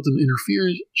 count, but Sheldon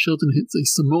interferes. Sheldon hits a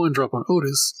Samoan drop on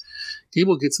Otis.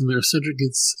 Gable gets in there. Cedric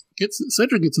gets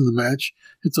in the match.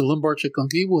 Hits a lumbar check on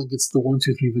Gable and gets the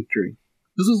 1-2-3 victory.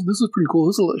 This was pretty cool.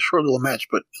 This was a short little match,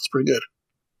 but it's pretty good.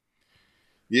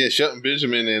 Yeah, Shelton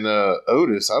Benjamin and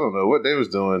Otis, I don't know what they was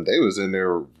doing. They was in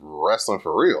there wrestling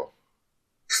for real.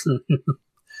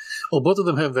 Well, both of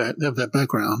them have that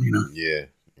background, you know. Yeah.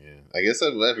 I guess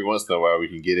every once in a while we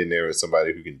can get in there with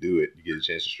somebody who can do it. You get a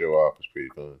chance to show off. It's pretty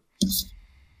fun.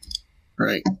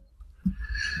 Right.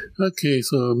 Okay,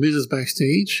 so Miz is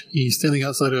backstage. He's standing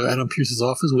outside of Adam Pearce's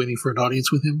office waiting for an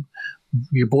audience with him.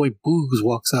 Your boy Boogs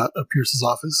walks out of Pearce's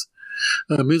office.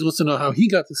 Miz wants to know how he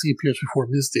got to see Pearce before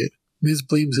Miz did. Miz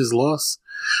blames his loss.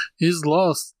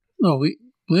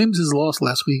 Blames his loss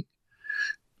last week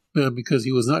because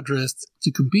he was not dressed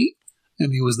to compete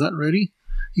and he was not ready.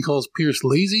 He calls Pearce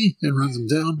lazy and runs him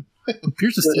down. But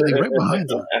Pearce is standing right behind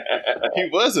him. He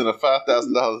was in a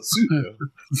 $5,000 suit, though.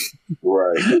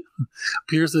 Right.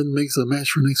 Pearce then makes a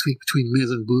match for next week between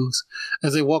Miz and Boogs.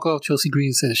 As they walk off, Chelsea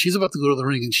Green says she's about to go to the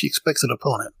ring and she expects an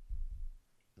opponent.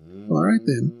 All right,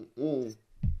 then.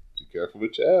 Be careful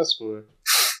what you ask for.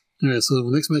 All right, so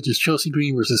the next match is Chelsea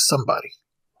Green versus somebody.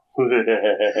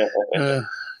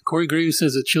 Corey Graves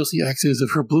says that Chelsea acts as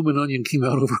if her bloomin' onion came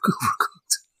out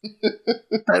overcooked.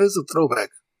 That is a throwback.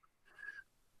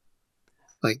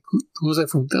 Like, who was that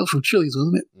from? That was from Chili's,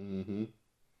 wasn't it? Mm-hmm.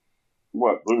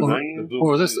 What? Bloomin' onion?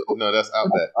 Or this? No, that's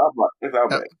Outback. It's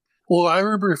Outback. Well, I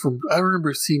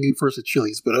remember seeing it first at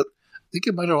Chili's, but I think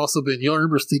it might have also been. Y'all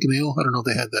remember Steak and Ale? I don't know if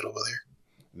they had that over there.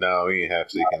 No, we ain't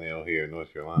have Steak and Ale here in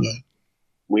North Carolina. Yeah.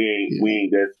 We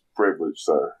ain't that privileged,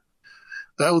 sir.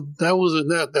 That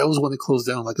was when it closed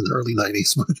down, like in the early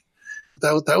 90s. But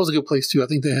that was a good place too. I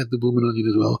think they had the Bloomin' Onion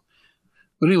as well.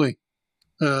 But anyway,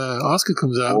 Asuka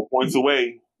comes out. 4 points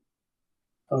away.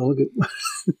 Oh, look at.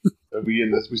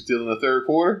 We still in the third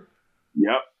quarter?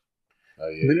 Yep. Oh,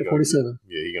 yeah, minute 47.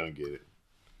 He's gonna get it.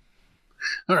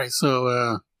 All right,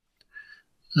 so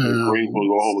Green will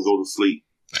go home and go to sleep.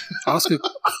 Asuka.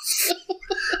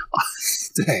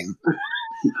 Dang.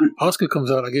 Asuka comes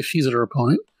out. I guess she's her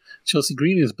opponent. Chelsea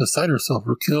Green is beside herself.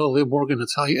 Raquel, Liv Morgan,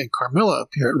 Natalya, and Carmella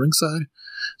appear at ringside.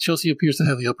 Chelsea appears to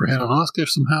have the upper hand on Asuka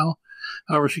somehow.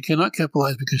 However, she cannot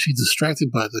capitalize because she's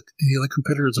distracted by the other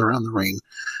competitors around the ring.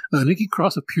 Nikki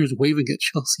Cross appears waving at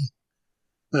Chelsea.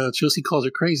 Chelsea calls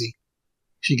her crazy.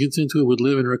 She gets into it with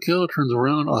Liv and Raquel, turns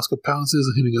around, Asuka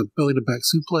pounces, hitting a belly-to-back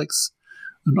suplex,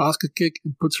 an Asuka kick,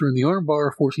 and puts her in the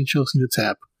armbar, forcing Chelsea to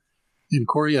tap. And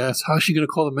Corey asks, how's she going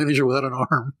to call the manager without an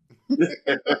arm?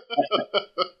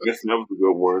 Guess that was a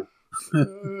good one.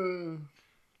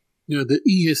 The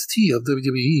EST of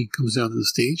WWE comes down to the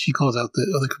stage. She calls out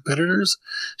the other competitors.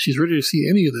 She's ready to see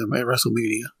any of them at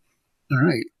WrestleMania. All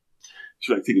right.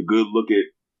 She's like, take a good look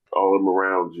at all of them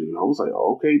around you. I was like,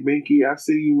 okay, Binky, I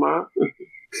see you, Ma.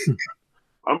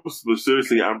 I'm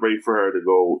ready for her to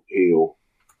go heel.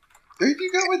 There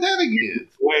you go with that again.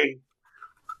 Wait.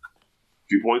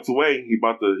 2 points away. He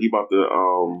about to He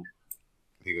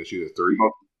gonna shoot a 3.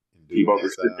 He about to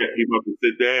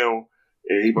sit down,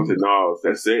 and he about to say, no,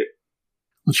 that's it.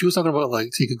 When she was talking about,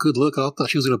 like, take a good look, I thought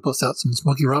she was going to bust out some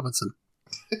Smokey Robinson.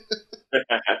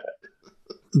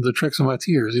 The tricks of my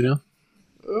tears, you know?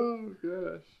 Oh,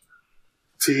 gosh.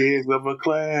 Tears of a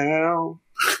clown.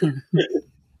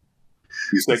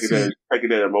 He's taking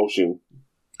that emotion.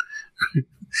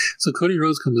 So Cody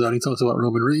Rhodes comes out. He talks about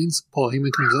Roman Reigns. Paul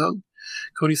Heyman comes out.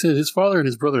 Cody says his father and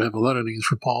his brother have a lot of names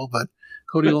for Paul, but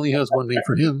Cody only has one name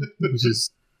for him, which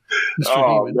is Mr.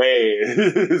 Heyman.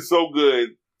 Man. It's so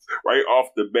good. Right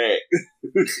off the bat.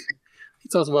 He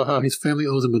talks about how his family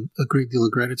owes him a great deal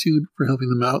of gratitude for helping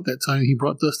them out that time he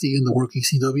brought Dusty in to work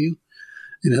ECW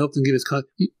and helped him get his cut.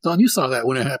 Don, you saw that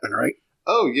when it happened, right?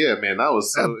 Oh yeah, man, I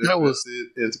was so that was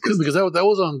because that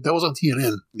was on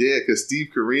TNN. Yeah, because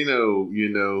Steve Corino,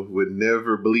 would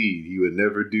never bleed. He would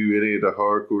never do any of the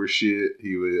hardcore shit.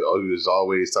 He was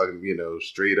always talking,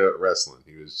 straight up wrestling.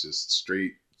 He was just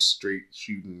straight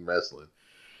shooting wrestling.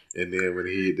 And then when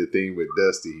he did the thing with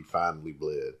Dusty, he finally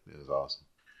bled. It was awesome.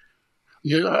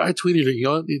 Yeah, I tweeted it.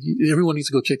 Y'all, everyone needs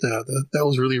to go check that out. That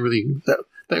was really, really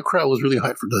that crowd was really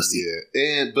hyped for Dusty.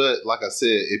 Yeah, but like I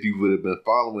said, if you would have been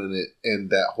following it and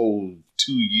that whole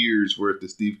 2 years worth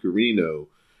of Steve Corino,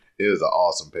 it was an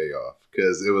awesome payoff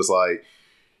because it was like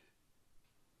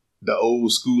the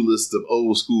old schoolest of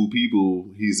old school people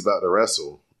he's about to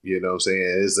wrestle. You know what I'm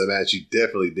saying? It's a match you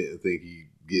definitely didn't think he'd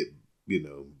get,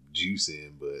 juice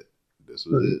in, but this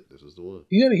was it. This was the one.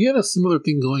 He had a similar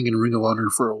thing going in Ring of Honor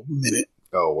for a minute.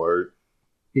 Oh, word?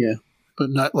 Yeah, but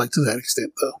not like to that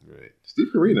extent, though. Right. Steve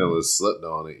Corino was slept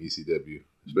on at ECW,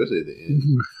 especially at the end.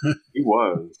 He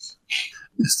was.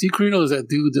 Steve Corino is that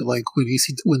dude that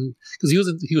because he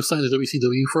was signed to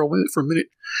WCW for a minute.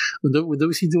 When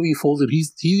WCW folded, he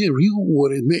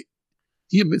would admit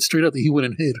straight out that he went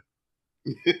and hid.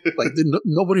 Like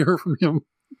nobody heard from him.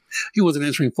 He wasn't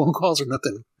answering phone calls or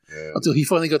nothing until he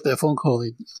finally got that phone call.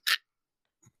 He's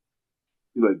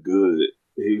like, good.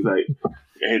 He's like,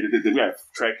 hey, we got to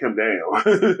track him down.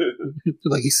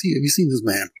 Like, have you seen this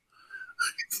man?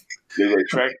 They like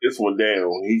track this one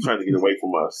down. He's trying to get away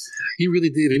from us. He really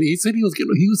did, and he said he was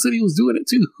doing it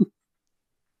too.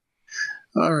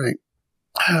 All right,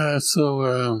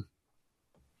 so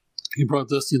he brought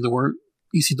Dusty into work.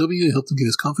 ECW helped him get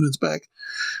his confidence back.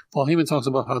 Paul Heyman talks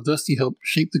about how Dusty helped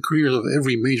shape the careers of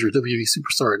every major WWE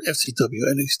superstar in FCW,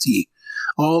 NXT,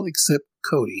 all except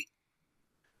Cody.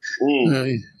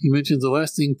 He mentions the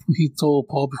last thing he told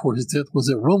Paul before his death was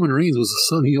that Roman Reigns was the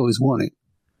son he always wanted.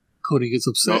 Cody gets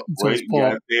upset and tells Paul.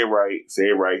 Yeah, say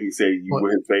it right. He said you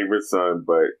were his favorite son,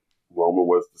 but Roman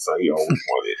was the son he always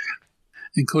wanted.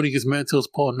 And Cody gets mad and tells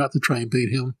Paul not to try and bait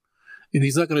him. And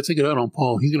he's not going to take it out on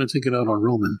Paul. He's going to take it out on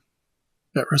Roman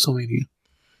at WrestleMania.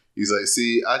 He's like,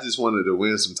 see, I just wanted to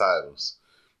win some titles,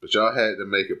 but y'all had to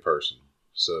make it personal.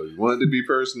 So you wanted to be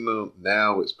personal,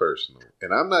 now it's personal.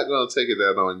 And I'm not going to take it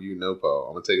out on you, no, Paul.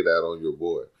 I'm going to take it out on your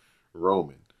boy,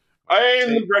 Roman. I ain't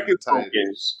the record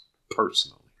broken.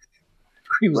 Personally.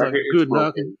 He was like, good,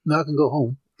 now I can go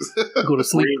home. Go to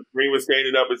sleep. Green was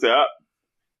standing up and said,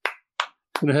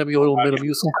 Gonna have you a little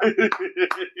Metamucil.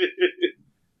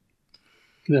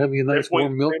 Gonna have you a nice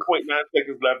warm milk. 10.9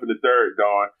 seconds left in the third,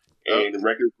 Dawn. And the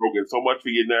record is broken. So much for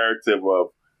your narrative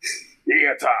of,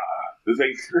 this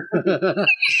ain't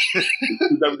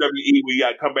WWE. We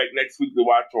got to come back next week to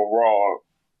watch on Raw.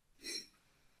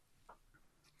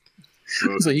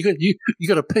 So you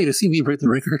got to pay to see me break the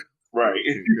record. Right.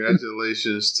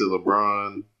 Congratulations to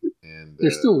LeBron. And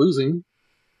they're still losing.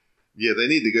 Yeah, they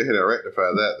need to go ahead and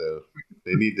rectify that, though.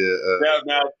 They need to.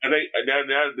 Now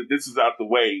that this is out the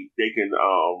way, they can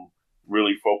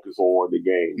really focus on the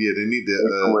game. Yeah, they need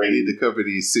to cover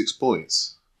these 6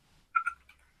 points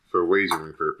for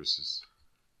wagering purposes.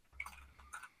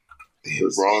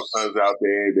 LeBron comes out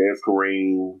there, there's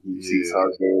Kareem. He sees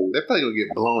husband. They're probably gonna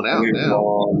get blown out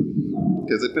now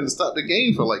because they've been to stop the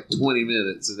game for like 20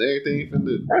 minutes and everything.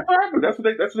 That's what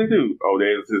they do. Oh,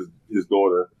 there's his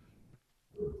daughter,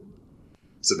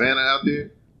 Savannah out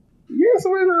there. Yeah,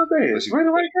 Savannah out there.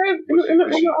 Savannah right there. What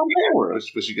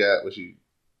you got? What you?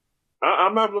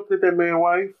 I'm not looking at that man's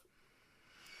wife.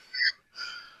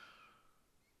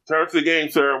 Turn to the game,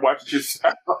 sir. Watch it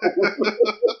yourself.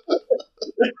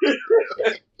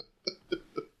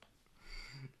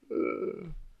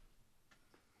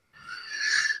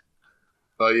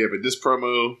 Oh yeah, but this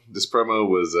promo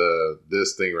was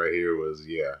this thing right here was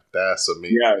that's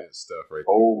amazing stuff right there.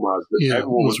 Oh my goodness. Yeah,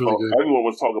 everyone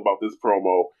was talking about this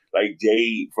promo. Like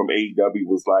Jade from AEW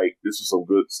was like, this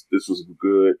was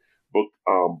good.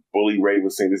 Bully Ray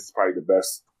was saying this is probably the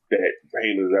best that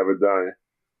Heyman's ever done.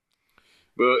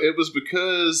 Well, it was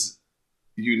because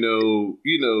you know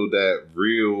that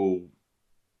real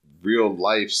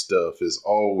life stuff is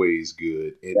always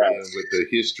good, and then with the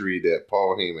history that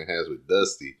Paul Heyman has with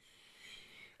Dusty,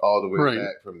 all the way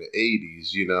back from the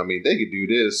 '80s, they could do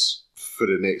this for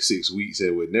the next 6 weeks and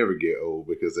it would never get old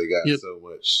because they got so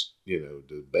much,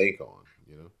 to bank on.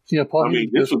 Yeah, Paul. I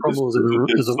mean, this promo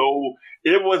so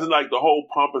it wasn't like the whole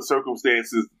pomp and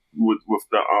circumstances with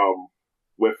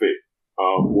it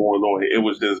going on. It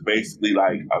was just basically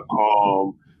like a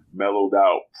calm, mellowed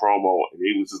out promo, and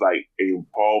it was just like, and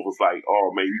Paul was like,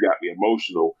 "Oh man, you got me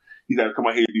emotional. You got to come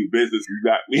out here and do business. You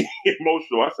got me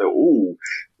emotional." I said, "Ooh,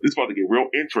 this is about to get real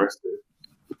interesting."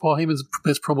 Paul Heyman's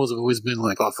best promos have always been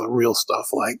like off of real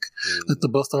stuff, like the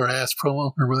Bust Our Ass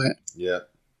promo. Remember that? Yeah.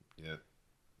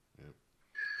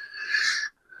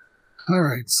 All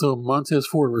right, so Montez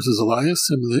Ford versus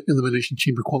Elias in the Elimination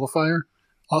Chamber qualifier.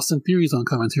 Austin Theory's on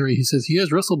commentary. He says he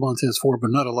has wrestled Montez Ford, but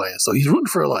not Elias, so he's rooting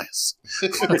for Elias. I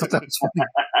thought that was funny.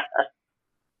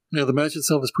 Now, the match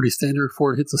itself is pretty standard.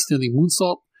 Ford hits a standing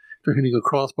moonsault after hitting a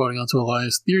crossbody onto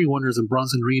Elias. Theory wonders if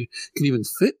Bronson Reed can even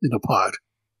fit in a pod.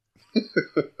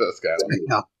 That's got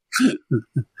it.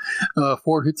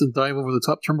 Ford hits a dive over the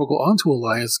top turnbuckle onto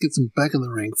Elias, gets him back in the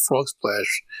ring, frog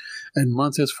splash, and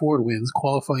Montez Ford wins,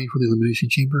 qualifying for the Elimination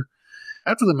Chamber.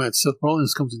 After the match, Seth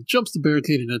Rollins comes and jumps the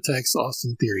barricade and attacks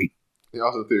Austin Theory. The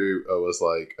Austin Theory was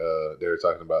like, they were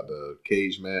talking about the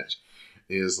cage match.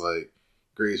 It was like,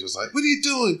 Graves was like, "What are you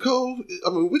doing, Cole?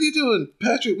 What are you doing,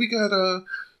 Patrick? We got the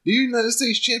United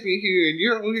States champion here, and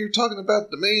you're over here talking about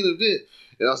the main event."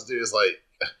 And Austin Theory was like,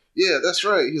 "Yeah, that's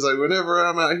right." He's like, "Whenever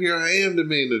I'm out here, I am the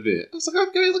main event." I was like,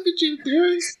 "Okay, look at you,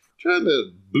 Theory, trying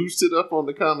to boost it up on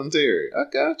the commentary. I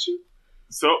got you."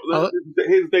 So here's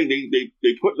the thing: they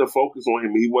put the focus on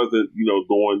him. He wasn't,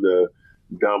 doing the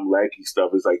dumb lackey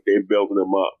stuff. It's like they're building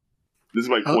him up. This is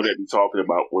like what they're talking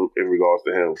about in regards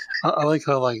to him. I like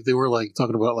how they were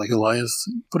talking about Elias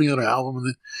putting out an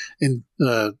album, and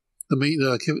the main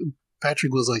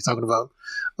Patrick was talking about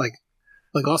like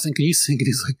Austin, can you sing? And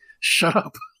he's like, "Shut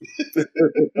up."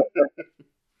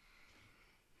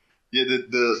 Yeah,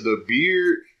 the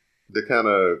beard, the kind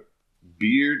of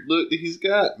beard look that he's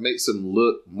got makes him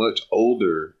look much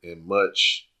older and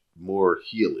much more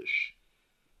heelish.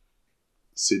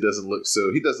 So he doesn't look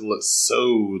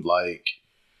so like,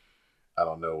 I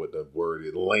don't know what the word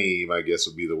is, lame, I guess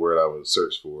would be the word I would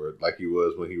search for, like he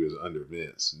was when he was under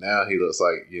Vince. Now he looks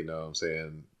like, what I'm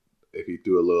saying, if he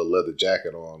threw a little leather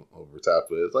jacket on over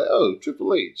top of it, it's like, oh,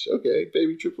 Triple H. Okay,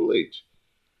 baby Triple H.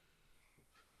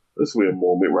 This will be a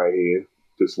moment right here.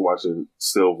 Just watching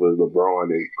Silver,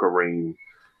 LeBron, and Kareem.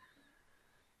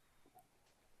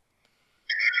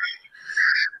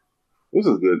 This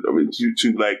is good.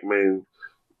 Two black men.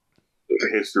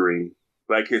 History.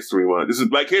 Black History Month. This is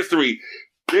Black History.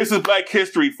 This is Black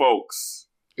History, folks.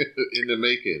 In the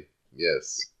making.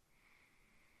 Yes.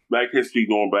 Black History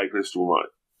during Black History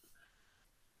Month.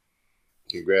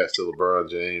 Congrats to LeBron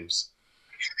James.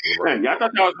 Man, y'all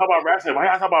thought y'all was talking about wrestling. Why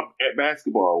y'all talking about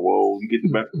basketball? Whoa, you get the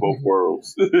best of both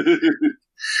worlds.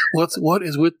 What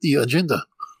is with the agenda?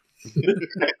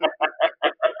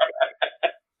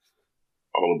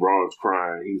 LeBron's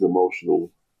crying. He's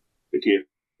emotional. The kid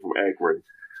from Akron.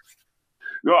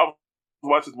 I was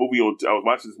watching this movie on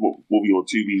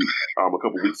TV a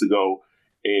couple weeks ago,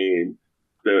 and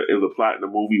it was a plot in the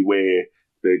movie where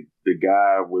the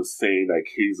guy was saying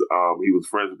he was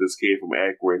friends with this kid from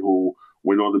Akron who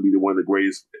went on to be one of the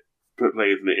greatest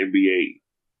players in the NBA.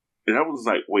 And I was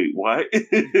like, wait, what?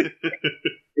 it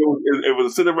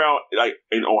was sitting around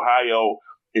in Ohio,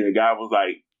 and the guy was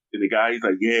like, he's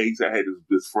like, yeah, I had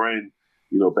this friend,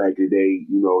 back in the day,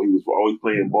 he was always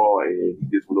playing ball, and he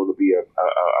just went on to be a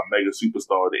mega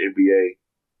superstar in the NBA.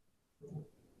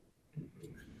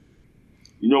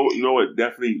 It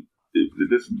definitely,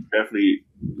 this definitely,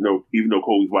 even though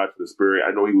Kobe's watching the Spirit,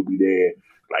 I know he would be there,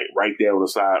 right there on the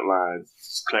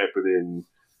sidelines, clapping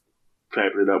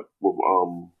it up for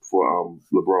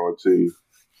LeBron too.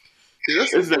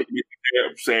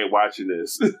 It's sad watching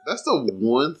this. That's the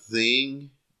one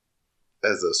thing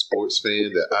as a sports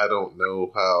fan that I don't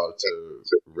know how to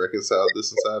reconcile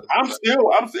this inside. I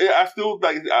still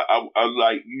like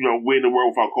we're in the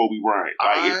world without Kobe Bryant.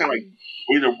 It's kind of like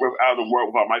we're out of the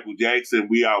world without Michael Jackson.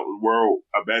 We out of the world,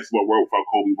 a basketball world without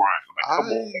Kobe Bryant. Come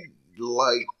on.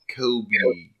 Like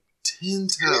Kobe 10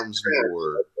 times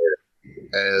more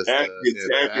as an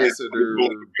ambassador,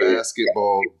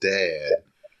 basketball dad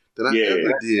than I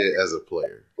ever did as a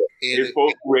player. And it's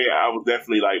supposed to be, I was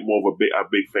definitely more of a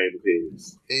big fan of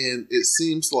his. And it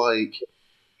seems like,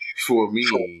 for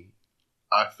me,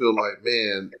 I feel like,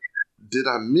 man, did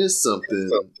I miss something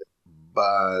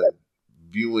by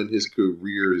viewing his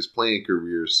playing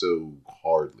career so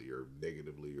hardly or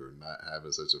negatively, or not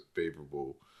having such a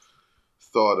favorable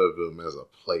thought of him as a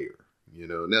player?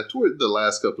 Now toward the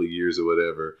last couple of years or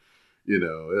whatever,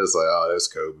 it's like, oh, that's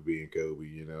Kobe being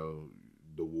Kobe,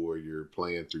 the warrior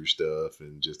playing through stuff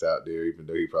and just out there, even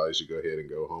though he probably should go ahead and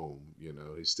go home.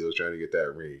 He's still trying to get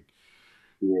that ring.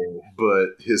 Yeah.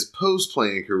 But his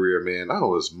post-playing career, man, I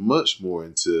was much more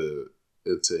into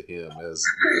him as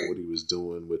what he was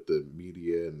doing with the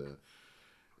media and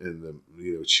the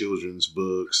children's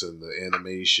books and the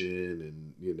animation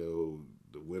and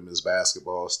the women's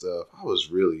basketball stuff. I was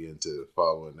really into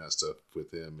following that stuff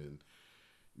with him, and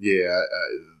Yeah,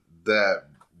 that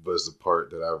was the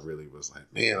part that I really was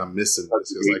like, man, I'm missing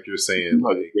this because, like you're saying,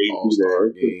 like all-star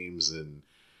games and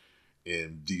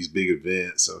these big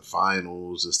events and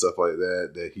finals and stuff like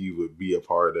that, that he would be a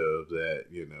part of that,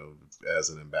 you know,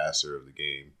 as an ambassador of the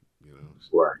game, you know.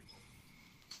 Right.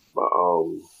 But,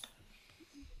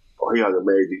 he got the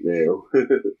magic now.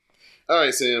 All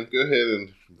right, Sam, go ahead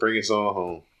and bring us on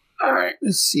home. All right,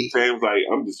 let's see. Sam's like,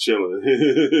 I'm just chilling.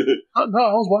 No,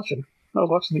 I was watching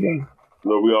the game.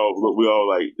 No, we all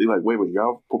like, they're like, wait a minute,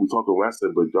 y'all probably talking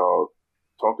wrestling, but y'all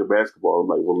talking basketball. I'm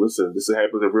like, well, listen, this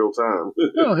happens in real time.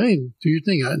 Oh, hey, do your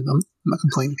thing. I'm not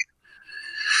complaining.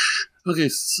 Okay,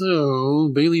 so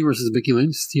Bayley versus Becky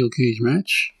Lynch steel cage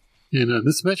match, and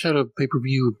this match had a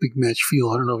pay-per-view big match feel.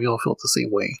 I don't know if y'all felt the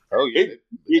same way. Oh yeah,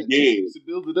 it did to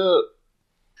build it up.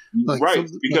 Like right,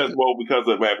 because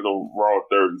of what happened on Raw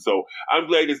 30. So I'm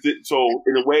glad this did. So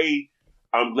in a way,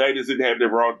 I'm glad this didn't happen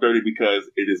on Raw 30 because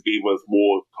it just gave us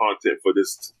more content for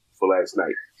last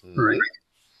night. Right.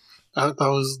 I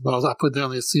put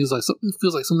down. It feels like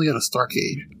something out of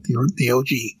Starcade, the OG,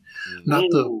 not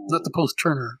the post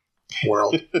Turner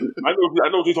world. I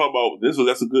know what you're talking about.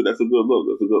 That's a good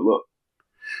look.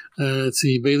 Let's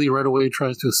see. Bayley right away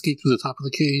tries to escape through the top of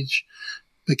the cage.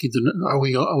 Becky, are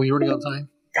we running on time?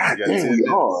 God damn, we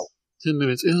are. 10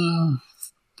 minutes.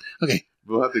 Okay.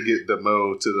 We'll have to get the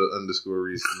Mo to the underscore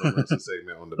Reese Mo Meltzer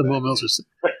segment on the Mo Meltzer.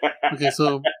 Okay,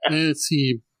 so let's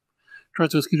see. Tries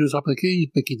to escape to the top of the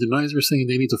cage. Becky denies her, saying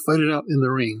they need to fight it out in the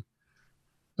ring.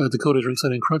 Dakota's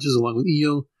ringside and crunches along with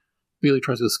Io. Bayley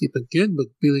tries to escape again, but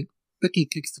Becky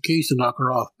kicks the cage to knock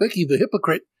her off. Becky, the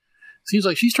hypocrite, seems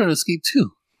like she's trying to escape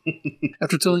too.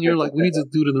 After telling her, like, we need to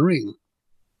do it in the ring.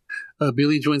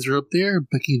 Bayley joins her up there.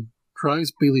 Becky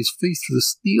drives Bayley's face through the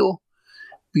steel.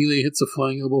 Bayley hits a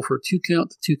flying elbow for a 2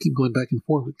 count. The two keep going back and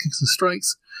forth with kicks and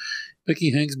strikes.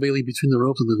 Becky hangs Bayley between the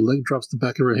ropes and the leg drops the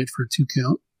back of her head for a 2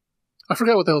 count. I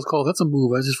forgot what that was called. That's a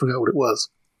move. I just forgot what it was.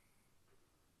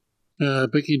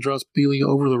 Becky drops Bayley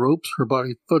over the ropes, her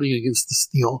body thudding against the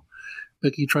steel.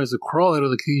 Becky tries to crawl out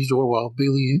of the cage door while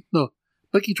Bayley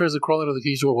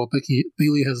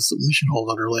has a submission hold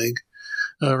on her leg.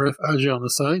 Ref Aja on the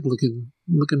side, looking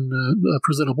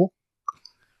presentable.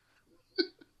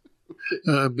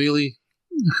 Bayley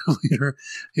later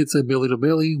hits a Bayley to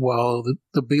Bayley while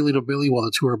the Bayley to Bayley while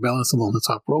the two are balanced along the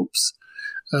top ropes.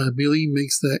 Bayley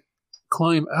makes that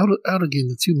climb out again.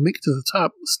 The two make it to the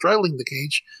top, straddling the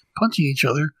cage, punching each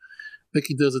other.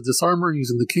 Becky does a disarmer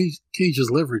using the cage as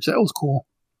leverage. That was cool.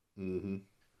 Mm-hmm.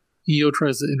 Io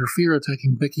tries to interfere,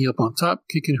 attacking Becky up on top,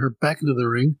 kicking her back into the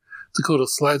ring. Dakota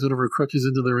slides one of her crutches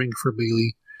into the ring for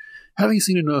Bayley. Having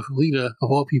seen enough, Lita,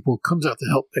 of all people, comes out to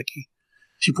help Becky.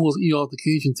 She pulls Io off the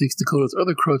cage and takes Dakota's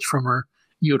other crutch from her.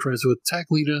 Io tries to attack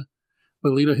Lita,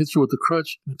 but Lita hits her with the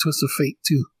crutch and a twist of fate,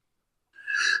 too.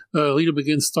 Lita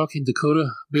begins stalking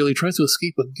Dakota. Bayley tries to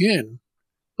escape again,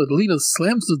 but Lita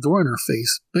slams the door in her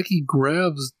face. Becky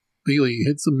grabs Bayley,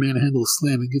 hits a manhandle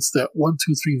slam, and gets that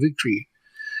 1-2-3 victory.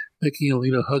 Becky and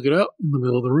Lita hug it out in the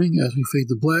middle of the ring as we fade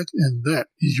to black, and that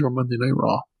is your Monday Night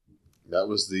Raw. That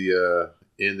was the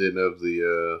ending of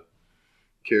the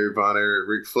Kerry Von Erich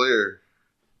Ric Flair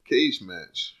cage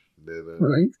match. That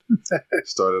right?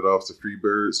 Started off the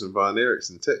Freebirds and Von Erichs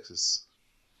in Texas.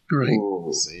 Right.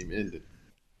 Same ending.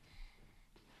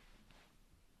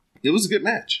 It was a good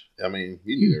match. I mean,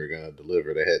 we knew they were going to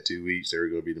deliver. They had 2 weeks. They were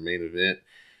going to be the main event.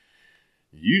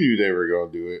 You knew they were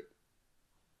going to do it.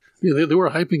 Yeah, they were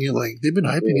hyping it like they've been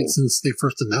hyping it since they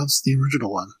first announced the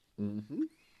original one.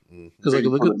 Because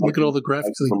look at all the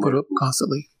graphics they put up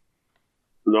constantly.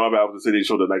 No, I was going to say they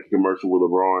showed the Nike commercial with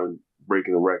LeBron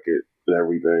breaking the record and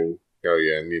everything. Oh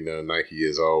yeah, and you know Nike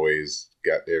has always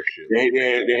got their shit. They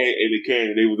had in the can,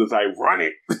 and they was just like, run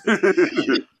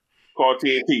it. Call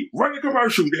TNT, run the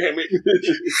commercial, damn it.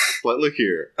 Like, look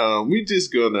here, we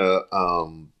just gonna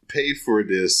pay for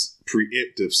this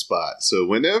preemptive spot. So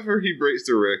whenever he breaks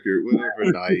the record,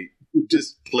 whatever night,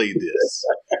 just play this.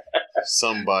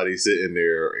 Somebody sitting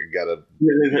there and got a.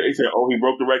 They said, "Oh, he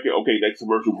broke the record. Okay, next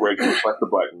commercial break. Press the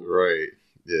button." Right.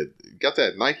 Yeah. Got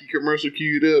that Nike commercial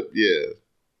queued up. Yeah.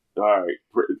 All right.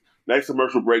 Next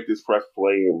commercial break. Just press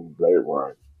play and let it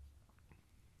run.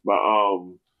 But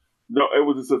no, it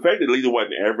was the fact that Lita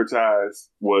wasn't advertised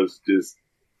was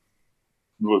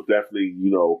definitely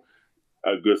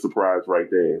a good surprise right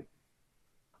there.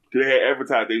 Because they had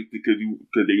advertised because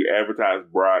they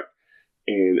advertised Brock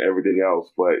and everything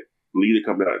else, but Lita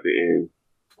coming out at the end.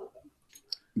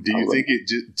 Do you think it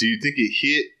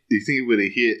hit? Do you think it would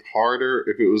have hit harder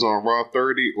if it was on Raw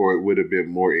 30, or it would have been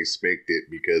more expected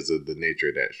because of the nature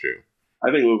of that show?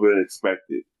 I think it would have been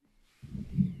expected.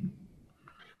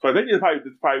 So I think this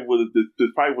probably was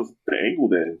the angle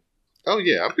then. Oh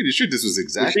yeah, I'm pretty sure this was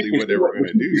exactly what they were going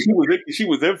to do. She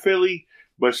was in Philly,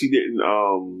 but she didn't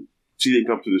come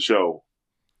to the show.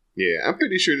 Yeah, I'm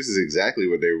pretty sure this is exactly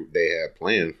what they had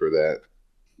planned for that.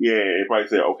 Yeah, and probably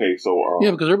said, okay, so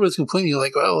yeah, because everybody's complaining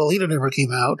like, well, Alita never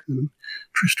came out, and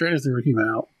Trish Stratus never came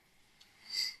out,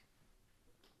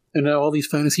 and now all these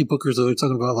fantasy bookers are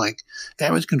talking about like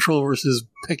Damage Control versus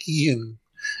Becky and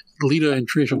Alita and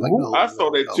Trish. I'm like, no, I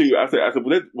saw that too. I said,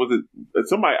 was it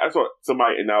somebody? I saw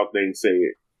somebody in our thing say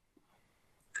it.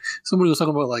 Somebody was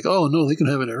talking about like, oh no, they can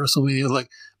have it at WrestleMania.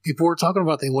 Like people were talking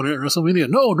about they want it at WrestleMania.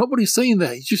 No, nobody's saying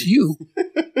that. It's just you.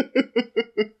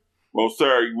 Well,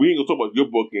 sir, we ain't gonna talk about your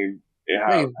booking and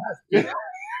how. Hey,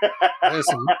 I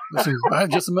have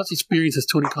just as much experience as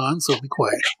Tony Khan, so be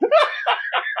quiet.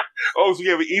 Oh, so you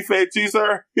have an E-Fed too,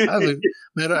 sir? I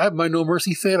have my No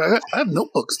Mercy Fed. I have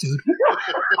notebooks, dude.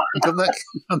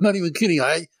 I'm not even kidding.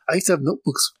 I used to have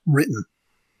notebooks written.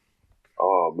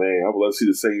 Oh man, I would love to see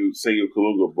the Senor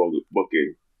Kalunga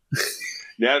booking.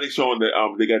 Now they're showing that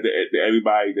they got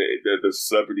everybody the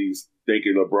celebrities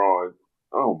thanking LeBron.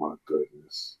 Oh my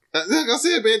goodness! Like I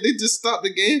said, man, they just stopped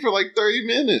the game for like 30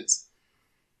 minutes.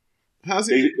 How's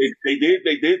they did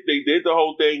the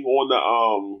whole thing on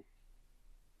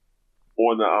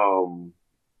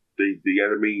the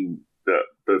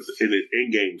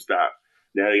in-game stop.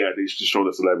 Now they just showing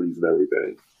the celebrities and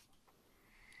everything.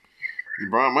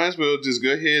 LeBron might as well just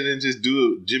go ahead and just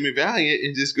do Jimmy Valiant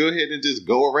and just go ahead and just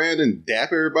go around and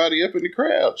dap everybody up in the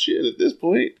crowd. Shit, at this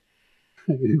point.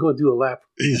 You're going to do a lap.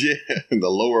 Yeah, the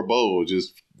lower bowl.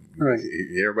 Just right.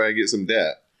 Everybody get some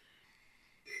dap.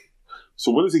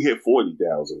 So when does he hit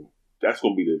 40,000? That's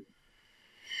going to be the...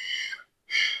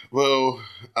 Well,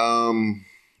 I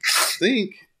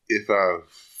think if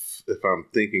I'm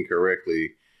thinking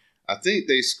correctly, I think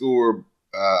they scored.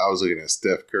 I was looking at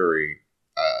Steph Curry.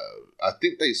 I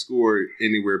think they scored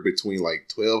anywhere between like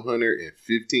 1,200 and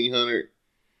 1,500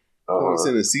 points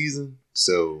in a season.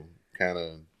 So kind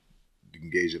of you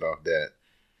can gauge it off that.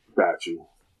 Got you.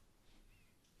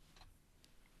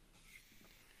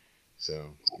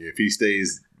 So if he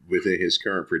stays within his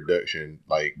current production,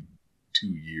 like 2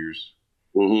 years,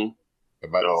 about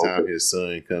the time his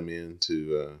son come in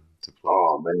to play.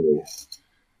 Oh man,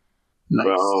 nice.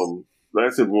 But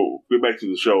like I said, we'll get back to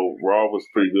the show. Raw was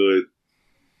pretty good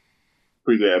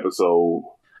episode.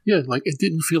 Yeah, like it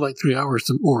didn't feel like 3 hours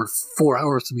or 4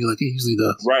 hours to me like it usually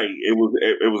does. Right. It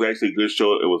was actually a good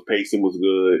show. It was pacing was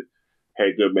good.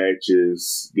 Had good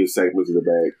matches, good segments in the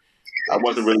back. I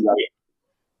wasn't really like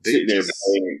sitting there.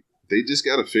 They just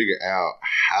got to figure out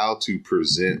how to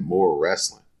present more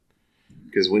wrestling.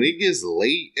 Because when it gets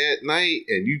late at night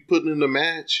and you put in a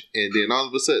match and then all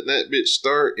of a sudden that bitch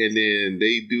start and then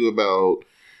they do about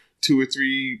 2 or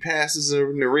 3 passes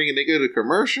in the ring and they go to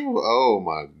commercial, oh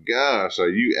my gosh, are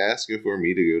you asking for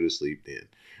me to go to sleep then?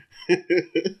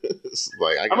 That's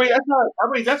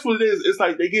what it is. It's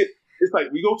like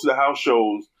we go to the house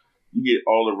shows, you get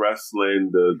all the wrestling,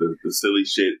 the silly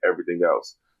shit, everything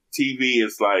else. TV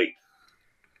is like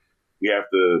we have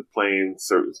to plan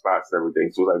certain spots and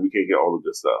everything, so it's like we can't get all of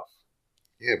this stuff.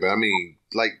 Yeah, but I mean,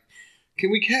 like,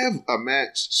 can we have a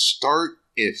match start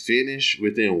and finish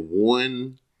within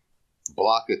one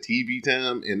block of TV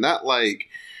time and not like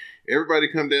everybody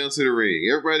come down to the ring,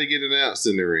 everybody get announced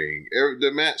in the ring,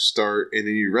 the match start, and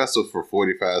then you wrestle for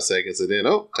 45 seconds and then,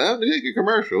 time to take a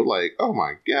commercial. Like, oh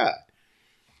my God.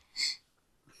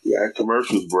 Yeah,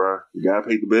 commercials, bruh. You gotta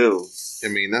pay the bills. I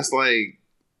mean, that's like,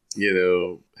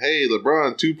 hey,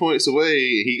 LeBron 2 points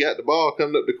away, he got the ball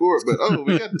coming up the court, but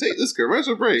we got to take this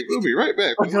commercial break. We'll be right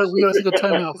back. We got to take a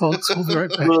timeout, folks. We'll be right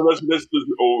back. Let's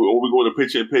or we go to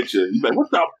picture in picture. He's like,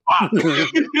 what the fuck?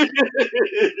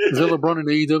 Is that LeBron in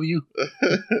AEW?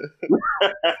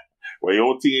 Well, you're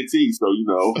on TNT, so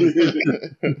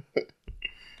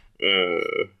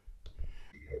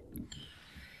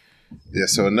Yeah,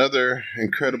 so another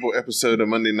incredible episode of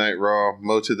Monday Night Raw.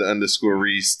 Mo to the _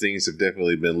 Reese. Things have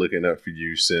definitely been looking up for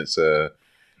you since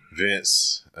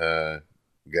Vince got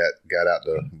out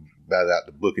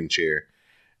the booking chair,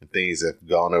 and things have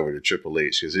gone over to Triple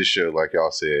H, because his show, like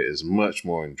y'all said, is much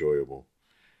more enjoyable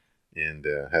and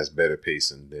has better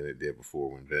pacing than it did before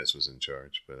when Vince was in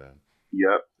charge. But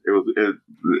yep,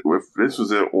 if Vince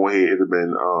was on here, it'd have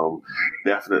been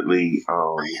definitely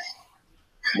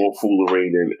more foolery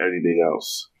than anything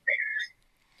else.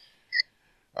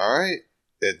 All right.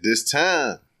 At this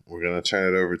time, we're going to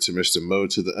turn it over to Mr. Mo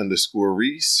to the _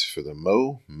 Reese for the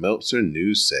Mo Meltzer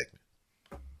News segment.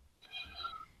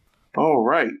 All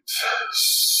right.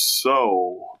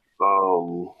 So,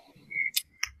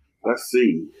 let's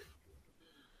see.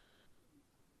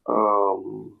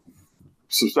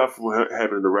 some stuff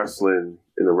happened in the wrestling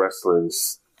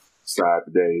side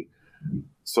today.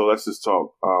 So let's just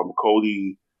talk.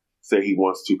 Cody said he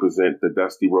wants to present the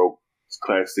Dusty Rhodes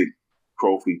Classic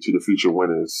trophy to the future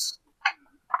winners.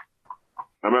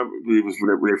 I remember it was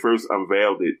when they first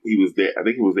unveiled it. He was there. I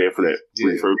think he was there for that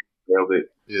when they first unveiled it.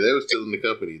 Yeah, they were still in the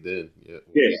company then. Yeah.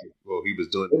 Well, he was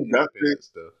doing the independent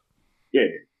stuff.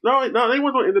 Yeah. No, they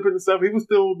weren't doing independent stuff. He was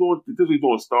still doing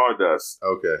Stardust.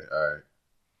 Okay, all right.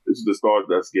 This is the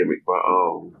Stardust gimmick, but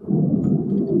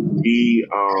he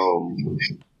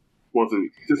wants to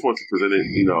present it.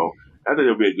 You know, I think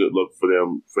it'll be a good look for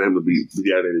him to be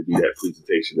out there to do that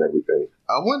presentation and everything.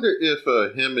 I wonder if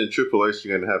him and Triple H are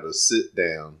going to have a sit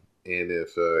down, and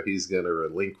if he's going to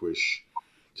relinquish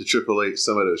to Triple H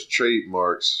some of those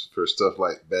trademarks for stuff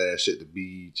like Bash at the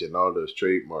Beach and all those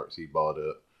trademarks he bought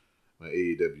up when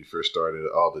AEW first started,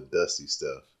 all the Dusty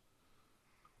stuff.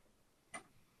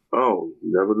 Oh,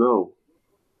 you never know.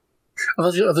 I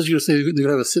thought you were going to say they're going to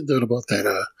have a sit down about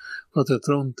that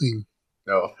throne thing.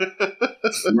 No.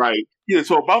 Right. Yeah,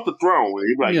 so about the throne.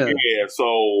 He's like, yeah,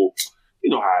 so you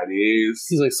know how it is.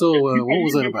 He's like, so what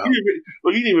was that about? He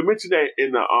didn't even mention that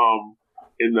in the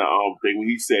thing when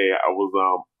he said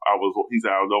he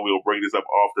said, I know we don't bring this up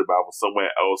often, but I was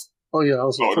somewhere else. Oh yeah, I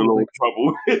was in a little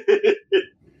trouble.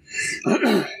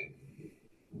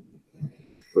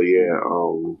 But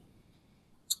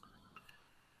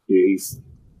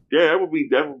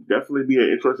that would definitely be an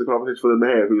interesting conversation for them to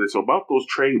have. So about those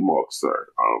trademarks, sir.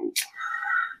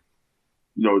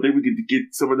 You know, then we could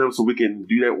get some of them so we can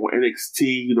do that with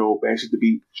NXT. You know, Bash at the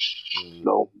Beach. You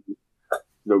know,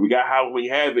 we got Halloween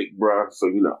Havoc, bruh. So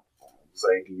you know,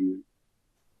 saying to you.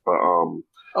 But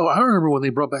I remember when they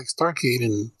brought back Starrcade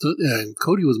and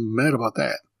Cody was mad about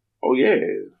that. Oh yeah,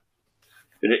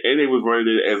 and they was running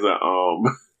it as a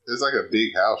It's like a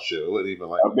big house show. It wasn't even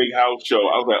like a big house show.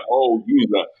 I was like, oh,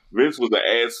 Vince was the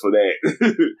ass for that.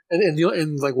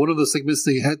 and like one of the segments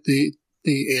they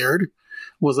aired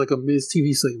was like a Miz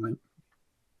TV segment.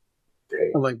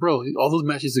 Damn. I'm like, bro, all those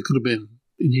matches it could have been,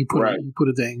 and you put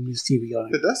a dang Miz TV on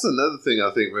it. But that's another thing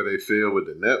I think where they fail with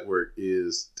the network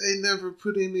is they never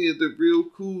put any of the real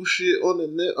cool shit on the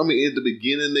net. I mean, at the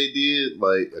beginning they did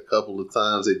like a couple of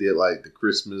times. They did like the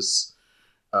Christmas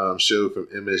show from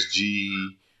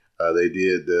MSG. They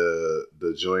did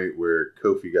the joint where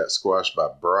Kofi got squashed by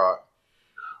Brock.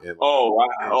 And,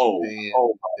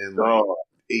 in like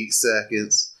 8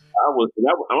 seconds. I'm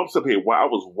up here. While I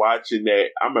was watching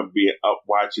that, I remember being up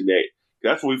watching that.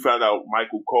 That's when we found out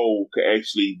Michael Cole could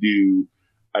actually do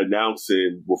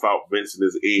announcing without Vince in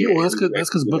his ear. Yeah, well, that's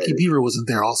because Bucky Beaver wasn't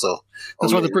there. Also,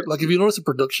 that's why if you notice the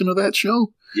production of that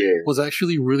show, was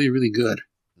actually really really good.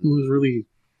 It was really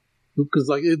because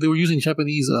like they were using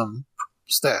Japanese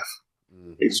staff.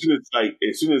 As soon as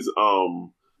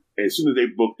they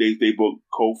booked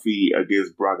Kofi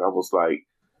against Brock, I was like,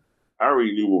 I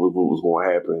already knew what was going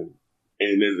to happen.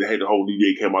 And then they had the whole New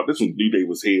Day came out. This was New Day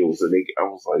was heels, and I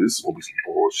was like, this is going to be some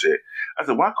bullshit. I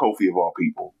said, why Kofi of all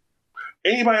people?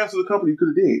 Anybody else in the company could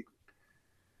have did.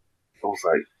 I was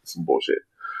like, some bullshit.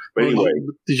 But anyway,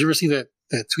 did you ever see that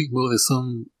tweet Mo that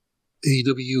some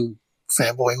AEW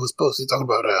fanboy was posting talking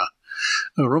about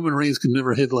Roman Reigns could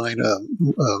never headline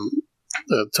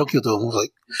Tokyo Dome? I was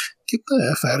like, get the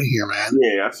F out of here, man.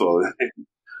 Yeah, I saw that.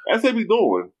 That's what we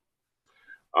doing.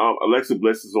 Alexa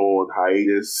Bliss is on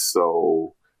hiatus,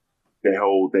 so that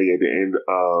whole thing at the end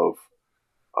of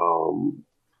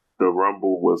the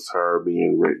Rumble was her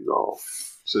being written off.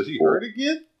 So she hurt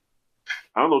again?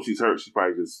 I don't know if she's hurt. She's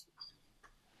probably just...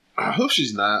 I hope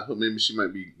she's not. Maybe she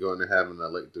might be going to have an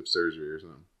elective surgery or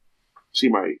something. She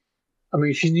might. I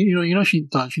mean, she she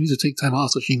thought she needs to take time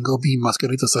off so she can go be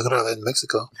Mascarita Sagrada in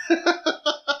Mexico.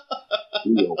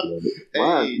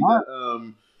 Hey,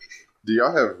 do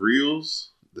y'all have Reels?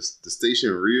 The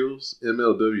station Reels?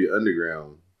 MLW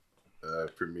Underground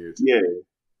premiered today. Yeah.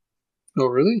 Oh,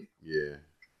 really? Yeah.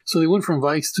 So they went from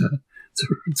Vice to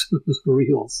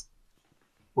Reels.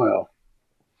 Wow.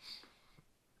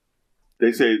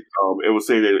 They said it was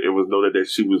saying that it was noted that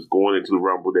she was going into the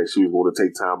Rumble, that she was going to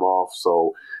take time off.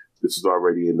 So this is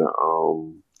already in the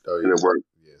in the work.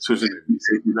 Yeah, so she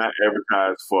did not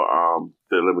advertise for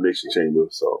the Elimination Chamber.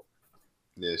 So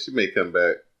yeah, she may come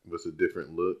back with a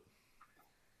different look.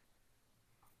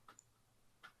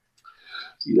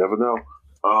 You never know.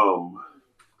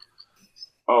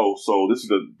 So this is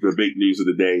the big news of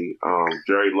the day.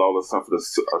 Jerry Lawler suffered a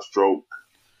stroke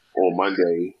on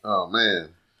Monday. Oh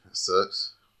man, that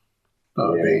sucks.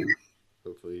 Oh man.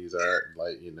 Hopefully he's alright.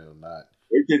 Like not.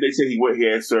 They said he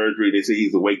had surgery. They said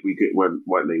he's awake. Wasn't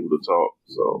able to talk.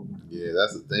 So yeah,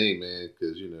 that's the thing, man.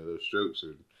 Because those strokes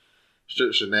are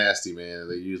strips are nasty, man.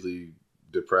 They usually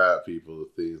deprive people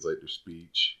of things like their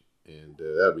speech, and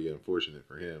that'd be unfortunate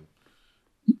for him.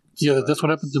 Yeah, that's what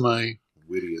happened to my.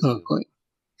 Witty as Oh,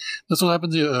 that's what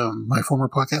happened to my former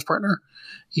podcast partner.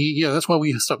 That's why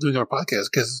we stopped doing our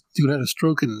podcast, because dude had a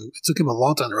stroke and it took him a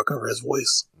long time to recover his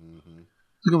voice. Mm-hmm. It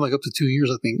took him like up to 2 years,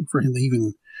 I think, for him to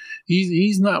even.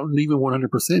 He's not even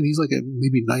 100%. He's like at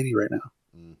maybe 90 right now.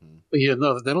 Mm-hmm. But yeah,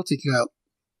 no, that'll take you out.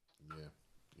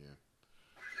 Yeah.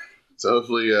 So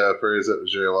hopefully, prayers up to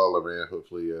Jerry Lawler, man.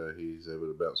 Hopefully, he's able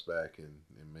to bounce back and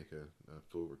make a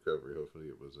full recovery. Hopefully,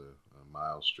 it was a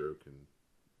mild stroke and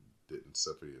didn't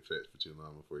suffer the effects for too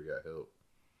long before he got help.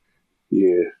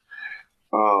 Yeah.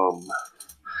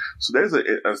 So there's an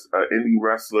indie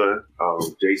wrestler,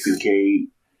 Jason Cade.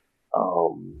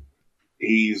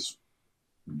 He's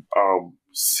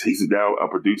now a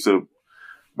producer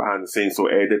behind the scenes, so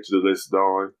add that to the list,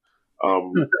 Dawn.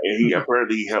 And he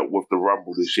apparently helped with the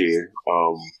Rumble this year.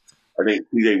 I think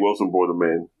PJ Wilson brought him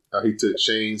in. He took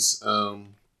Shane's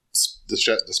the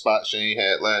spot Shane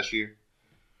had last year.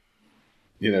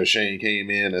 You know, Shane came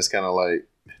in as kind of like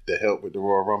the help with the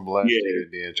Royal Rumble last year,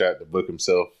 and then tried to book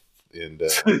himself. And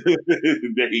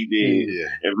that he did. Yeah.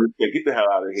 And Rick said, "Get the hell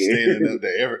out of here." Standing up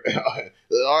there.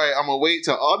 All right, I'm going to wait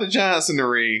till all the giants in the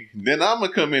ring. Then I'm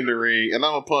going to come in the ring and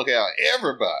I'm going to punk out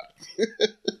everybody.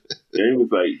 And he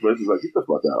was like, "Get the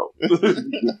fuck out."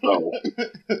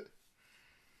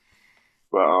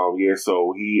 But yeah,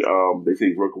 so he they say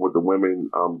he's working with the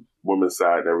women's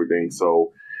side and everything.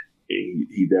 So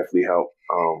he definitely helped.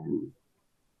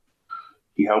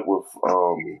 He helped with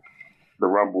the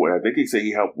Rumble, and I think he said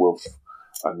he helped with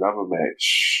another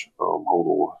match. Hold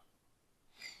on.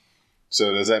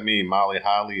 So does that mean Molly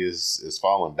Holly is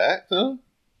falling back though?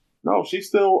 No, she's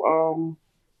still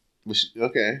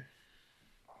okay.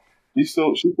 She's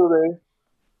still there.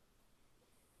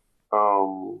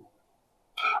 Oh,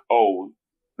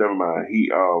 never mind.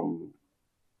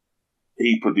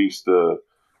 He produced one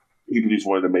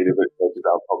of the main event matches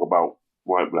I'll talk about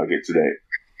when I get to that.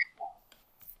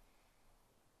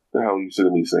 The hell you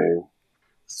sending me, Sam?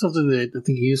 Something that I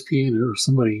think ESPN or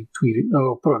somebody tweeted.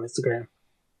 Oh, put on Instagram.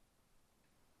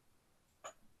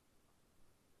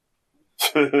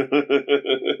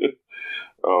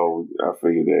 Oh, I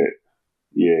figured that.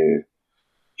 Yeah.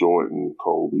 Jordan,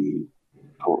 Kobe.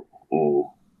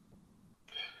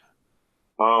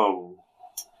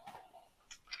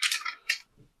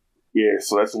 Yeah,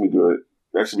 so that's gonna be good.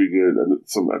 That should be good.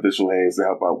 Some additional hands to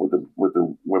help out with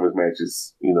the women's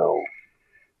matches, you know,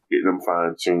 getting them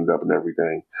fine tuned up and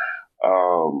everything.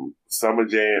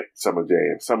 SummerSlam.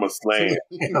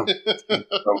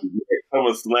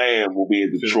 SummerSlam will be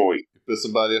in Detroit. Put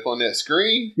somebody up on that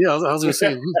screen? Yeah, I was going to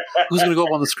say, who's going to go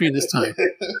up on the screen this time?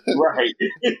 Right.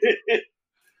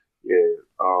 Yeah.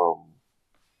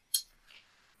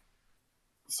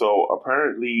 So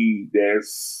apparently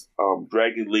there's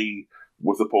Dragon Lee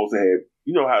was supposed to have,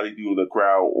 you know how they do in the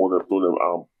crowd or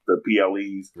the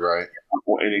PLEs, right?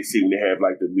 On NXT when they have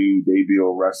like the new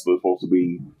debut wrestler supposed to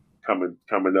be coming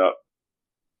up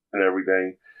and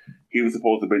everything. He was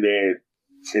supposed to be there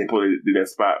and put it in that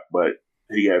spot, but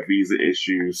he had visa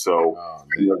issues, so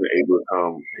he wasn't able to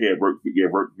come. He had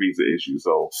work visa issues,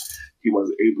 so he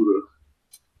wasn't able to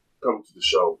come to the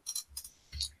show.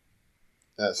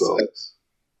 That sucks.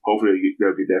 Hopefully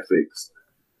they'll get that fixed.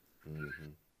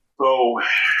 Mm-hmm. So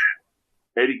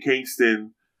Eddie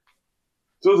Kingston.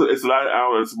 So it's a lot of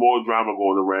hours. It's more drama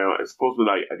going around. It's supposed to be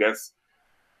like, I guess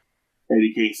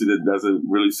Eddie Kingston doesn't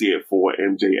really see it for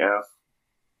MJF.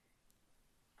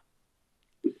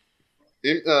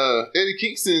 Eddie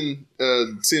Kingston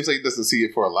seems like he doesn't see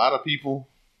it for a lot of people.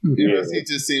 You know, he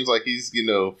just seems like he's, you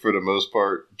know, for the most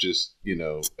part, just, you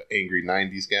know, angry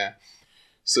 90s guy.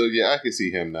 So, yeah, I could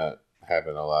see him not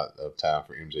having a lot of time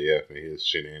for MJF and his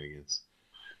shenanigans.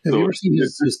 Have you ever seen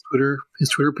his Twitter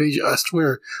page? I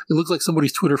swear, it looks like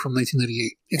somebody's Twitter from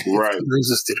 1998. If right. Twitter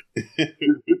existed.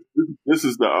 This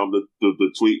is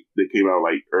the tweet that came out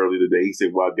like earlier today. He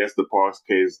said, "Well, I guess the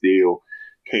Parskes deal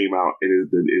came out and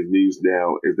is news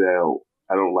now. Is that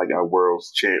I don't like our world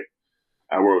champion."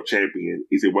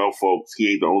 He said, "Well, folks, he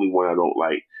ain't the only one I don't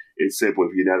like. It's simple.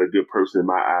 If you're not a good person in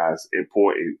my eyes,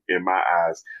 important in my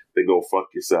eyes, then go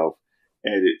fuck yourself."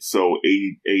 And it so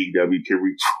AEW can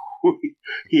retweet.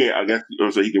 Yeah, I guess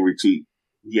so he can retweet.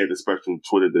 He had a special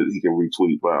Twitter that he can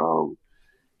retweet, but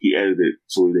he edited it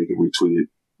so they can retweet it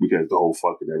because the whole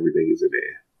fucking everything is in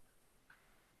there.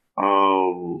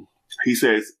 He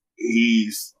says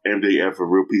he's MJF a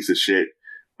real piece of shit.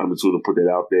 I'm just going to put that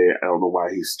out there. I don't know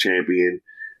why he's champion.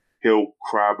 He'll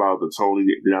cry about the Tony.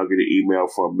 Then I'll get an email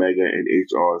from Mega and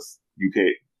HR's. You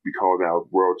can't be called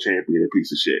out world champion, a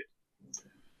piece of shit.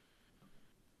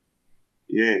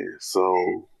 Yeah,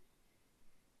 so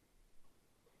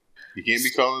you can't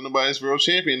be calling nobody's world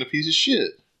champion a piece of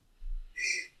shit.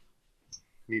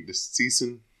 Need to cease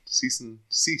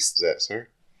that, sir.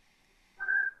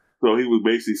 So he was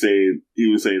basically saying,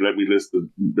 let me list the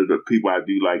people I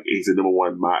do like. He's the number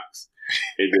one Mox.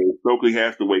 And then Stokely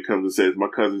Hathaway comes and says, my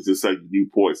cousins just suck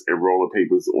Newports and roller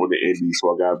papers on the Indies,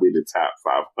 so I got to be in the top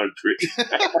 500.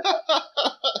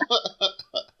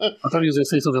 I thought he was going to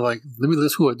say something like, let me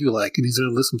list who I do like, and he's going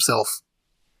to list himself.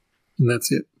 And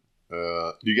that's it.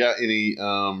 You got any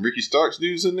Ricky Starks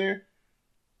news in there?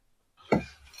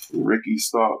 Ricky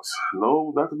Starks.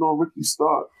 No, nothing on Ricky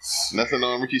Starks. Nothing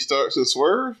on Ricky Starks and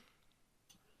Swerve?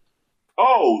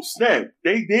 Oh, snap.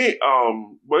 They did.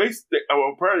 Well,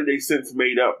 apparently they since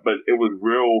made up, but it was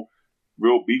real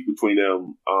beef between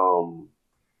them.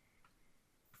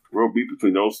 Real beef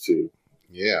between those two.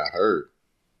 Yeah, I heard.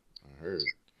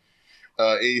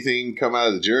 Anything come out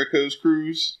of the Jericho's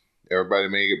cruise? Everybody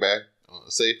made it back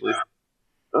safely?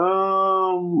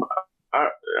 I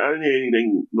didn't hear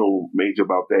anything major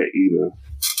about that either.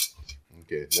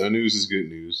 Okay, no news is good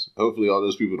news. Hopefully all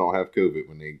those people don't have COVID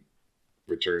when they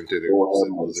return to their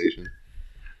civilization.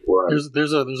 Right.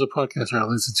 There's a podcaster I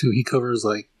listen to. He covers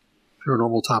like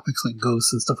paranormal topics like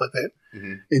ghosts and stuff like that.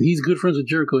 Mm-hmm. And he's good friends with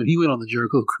Jericho, and he went on the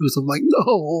Jericho cruise. I'm like,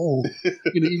 no,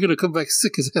 you're gonna come back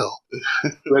sick as hell.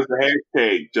 There's the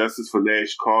hashtag Justice for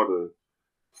Nash Carter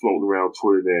floating around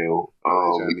Twitter now.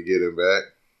 Trying to get him back.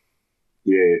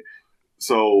 Yeah.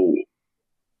 So,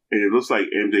 and it looks like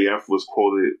MJF was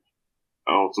quoted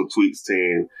on some tweets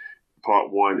saying,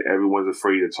 part one, everyone's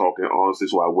afraid of talking honestly,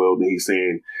 so I will. Then he's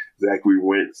saying Zachary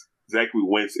Wentz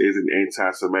is an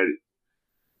anti-Semitic.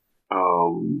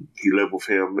 He lived with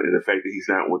him, and the fact that he's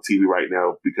not on TV right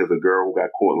now because a girl who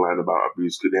got caught lying about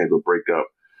abuse couldn't handle a breakup.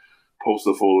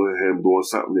 Posted a photo of him doing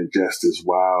something in Justice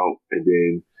Wild, and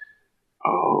then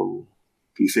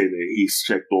he said that he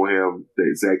checked on him,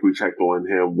 that Zachary checked on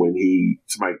him when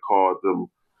somebody called them,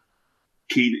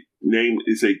 keyed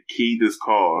his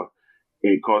car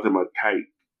and called him a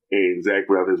kite, and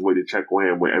Zachary out his way to check on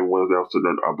him when everyone else turned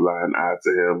a blind eye to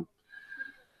him.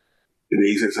 And then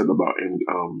he said something about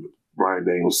Bryan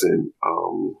Danielson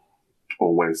on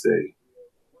Wednesday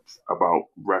about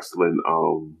wrestling.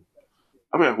 Who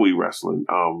he wrestling?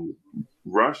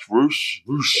 Roosh.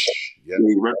 Yep.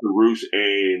 He wrestled Roosh,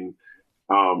 and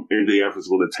MJF is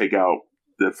going to take out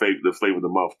the flavor of the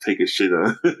month, take his shit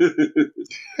out.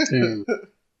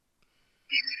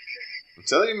 I'm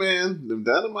telling you, man, the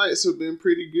Dynamites have been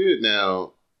pretty good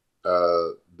now.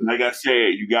 Like I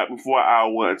said, you got me for an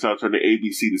hour until I turn to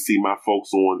ABC to see my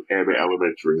folks on Abbott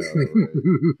Elementary.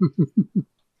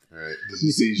 All right. Did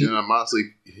you see John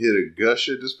Moxley hit a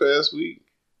gusher this past week?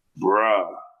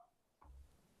 Bruh.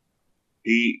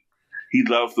 He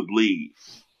loves to bleed.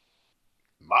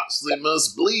 Moxley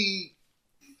must bleed.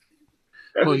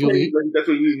 That's what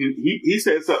he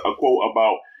said a quote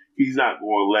about he's not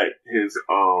going to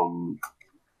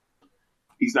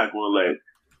let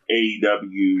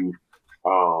AEW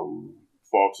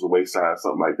fall to the wayside,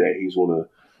 something like that. He's going to,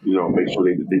 make sure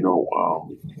they don't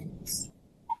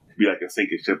be like a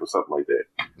sinking ship or something like that.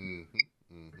 Mm-hmm.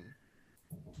 Mm-hmm.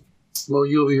 Well,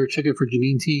 you over here checking for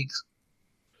Janine Teagues.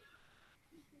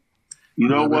 You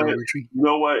know what? In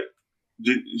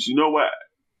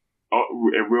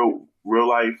real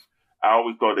life, I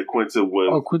always thought that Quinta was.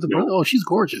 Oh, Quinta! She's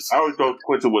gorgeous. I always thought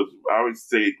Quinta was. I always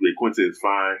say that Quinta is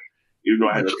fine. Even though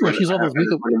I had a friend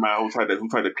of mine who tried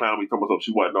to clown me, talking about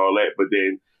she wasn't all that. But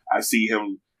then I see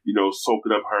him,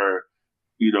 soaking up her,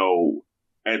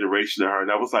 adoration of her,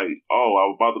 and I was like, oh, I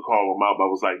was about to call him out, but I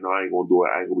was like, no, I ain't gonna do it.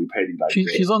 I ain't gonna be petty like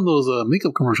that. She's on those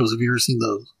makeup commercials. Have you ever seen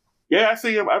those? Yeah, I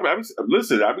see him.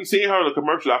 Listen, I be seeing her in the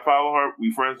commercial. I follow her. We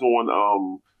friends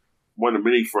on one of her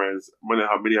many friends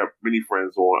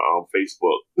on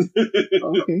Facebook.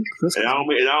 Okay, that's cool.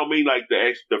 And I don't mean like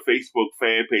the Facebook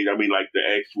fan page. I mean like the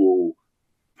actual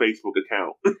Facebook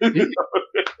account.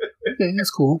 Okay,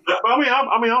 that's cool. I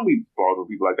don't be bothering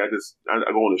people like that.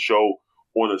 I go on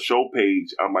the show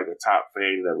page. I'm like a top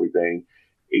fan and everything.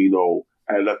 And,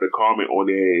 I left a comment on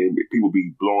there, and people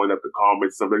be blowing up the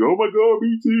comments. I'm like, oh my God,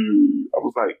 me too. I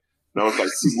was like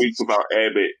 2 weeks without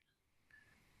Abbott.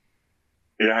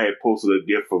 And I had posted a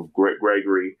gif of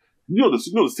Gregory.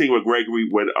 The scene with Gregory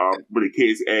when the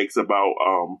kids asked about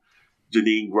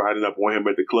Janine grinding up on him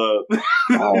at the club.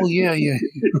 Oh yeah. and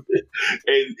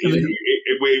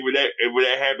when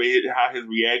that happened, how his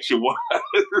reaction was.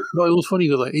 No, it was funny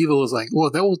because like Eva was like, "Well,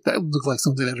 that looked like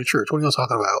something at a church. What are you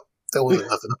talking about? That wasn't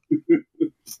nothing."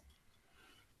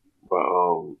 But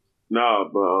No,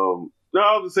 but no,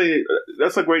 I was just saying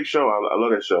that's a great show. I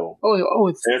love that show.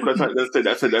 It's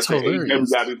That's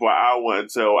hilarious. got me for an hour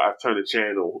until I turn the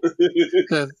channel.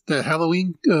 that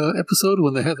Halloween episode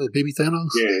when they had the baby Thanos.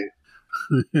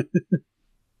 Yeah.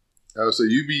 Oh, so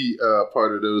you be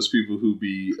part of those people who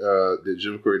be that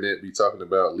Jim Cornette be talking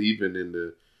about leaving in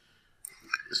the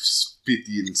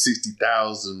 50 and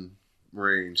 60,000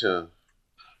 range, huh?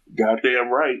 Goddamn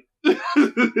right.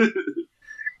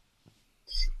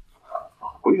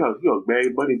 He got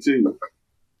bad money too.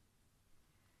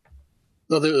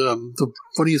 Oh, the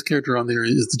funniest character on there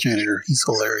is the janitor. He's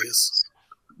hilarious.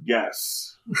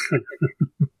 Yes.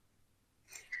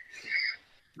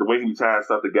 The way he ties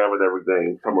stuff together and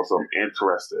everything, come with something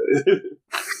interesting.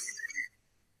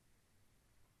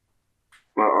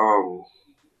 But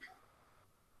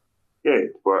yeah,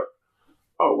 but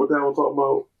what the hell I'm talking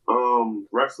about?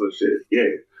 Wrestling shit.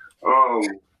 Yeah. All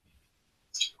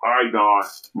right, Don.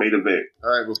 Main event. All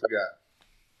right, what we got?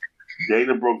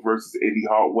 Dana Brooke versus Indy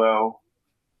Hartwell,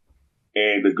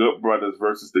 and the Good Brothers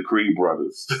versus the Creed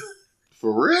Brothers.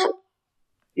 For real?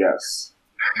 Yes.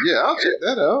 Yeah, I'll check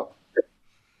that out.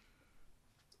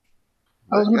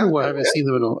 I was wondering why I hadn't seen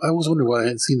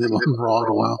them on Raw in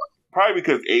a while. Probably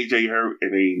because AJ hurt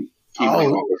and they keep Oh,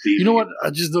 him on the TV. you know what?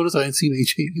 I just noticed I hadn't seen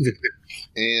AJ either.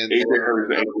 And AJ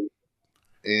hurt his ankle.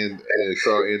 and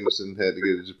Carl Anderson had to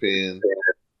go to Japan.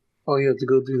 Oh, yeah, to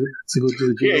go do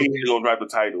the Yeah, GOD. he's gonna drop the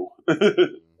title.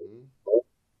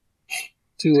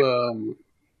 To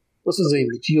what's his name?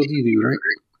 The GOD dude, right?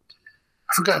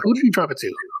 I forgot. Who did he drop it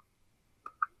to?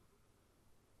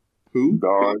 Who?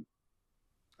 Don.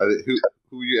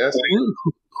 Who you asking?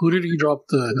 Who did he drop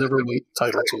the Neverweight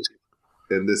title to?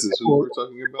 And this is who we're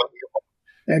talking about?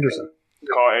 Anderson.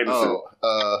 Carl Anderson.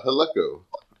 Oh, Haleko.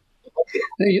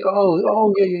 Hey, yeah.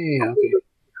 Okay.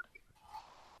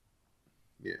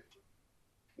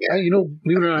 Yeah.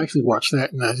 Believe it or not, I actually watched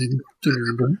that and I didn't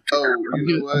remember. Oh,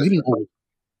 you know I'm getting old.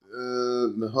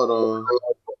 what? Hold on.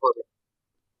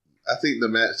 I think the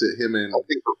match that him and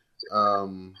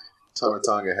Tama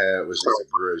Tonga had was just a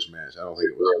grudge match. I don't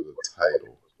think it was for the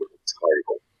title.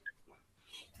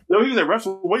 No, he was at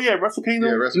Wrestle. What he at Wrestle Kingdom?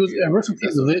 Yeah, He was at Wrestle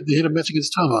Kingdom. They had a match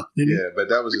against Tama, didn't he? Yeah, but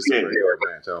that was just a regular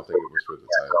match. I don't think it was for the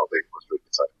title.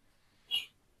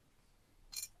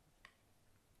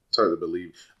 It's hard to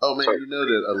believe. Oh man, you know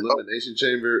that Elimination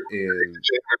Chamber and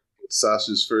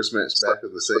Sasha's first match back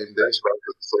on the same day.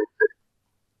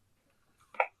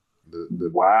 The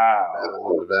Wow.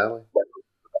 Battle in the Valley.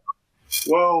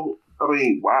 Well, I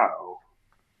mean, wow.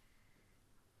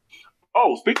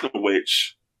 Oh, speaking of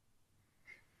which,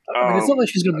 I mean, it's not like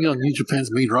she's going to be on New Japan's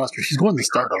main roster. She's going to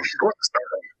Stardom.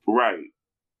 right.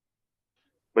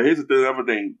 But here's the other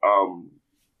thing.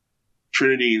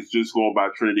 Trinity is just going by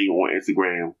Trinity on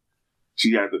Instagram.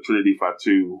 She got the Trinity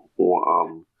Fatu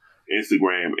on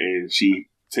Instagram, and she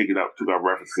took out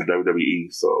reference to WWE.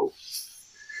 So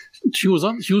she was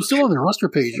still on the roster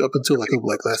page up until like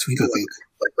last week, I think.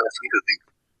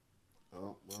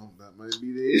 Oh well, that might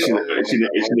be the issue. Is she in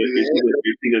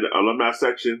the alumni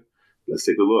section? Let's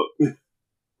take a look.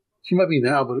 She might be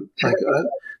now, but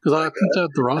because I peeked out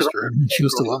the roster and she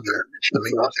was still on there, the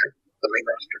main roster.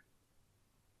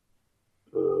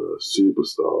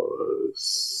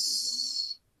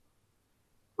 Superstars.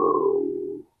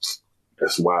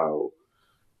 That's wild.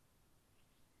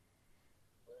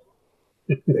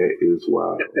 That is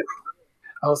wild.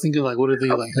 I was thinking, what do they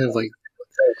have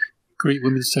great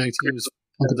women's tag teams?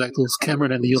 Uncle Dactyls,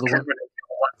 Cameron, and the other one.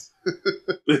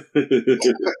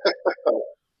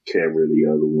 Cameron, the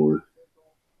other one.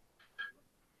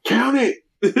 Count it.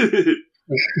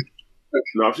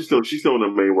 No, she's still on the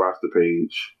main roster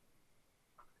page.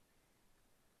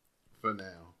 For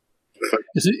now.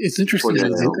 It's interesting.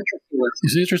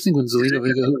 It's interesting when Zelina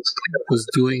Vega is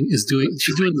doing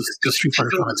the Street Fighter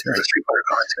commentary.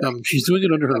 She's doing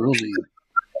it under her real name.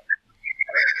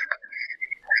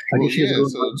 She had to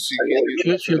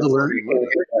learn.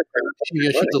 She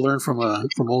had to learn from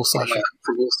old Sasha.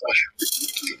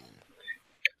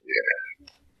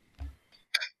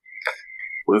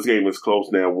 Well, this game is close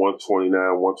now, 129,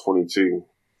 122.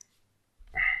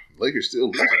 Lakers still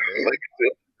losing, man.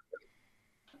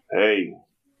 Hey.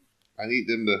 I need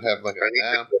them to have like a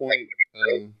 9-point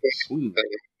swing.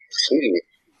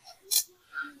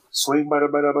 Swing,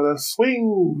 bada,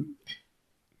 swing.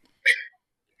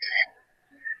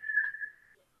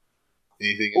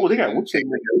 Anything Oh, they got Wu Tang in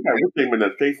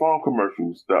the State Farm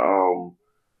commercials. The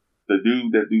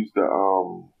dude that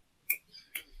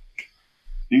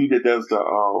does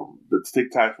the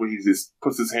TikToks where he just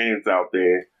puts his hands out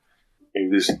there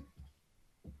and just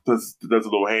does a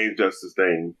little hand justice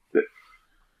thing.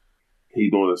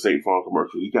 He's doing a State Farm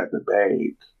commercial. He got the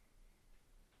bag.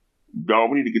 Dog,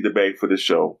 we need to get the bag for this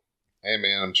show. Hey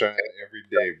man, I'm trying every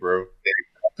day, bro.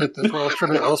 That's why I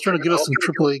was trying to get us some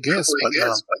AAA guests, but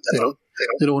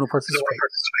they don't want to participate.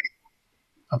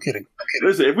 I'm kidding.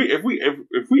 Listen, if we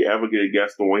ever get a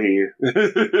guest on here,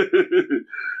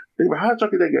 they like, how'd y'all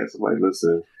get that guest? I'm like,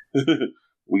 listen,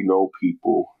 we know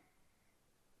people.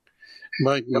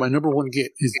 My number one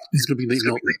get is going to be Nate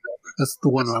Milton. That's the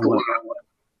one I want.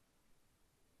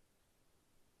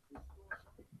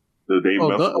 The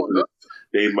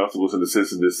Dave Meltzer was in the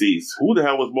Sense and Deceased. Who the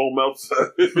hell was Mo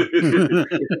Meltzer?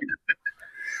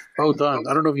 Oh, Don,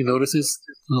 I don't know if you noticed this.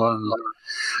 You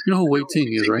know who Wei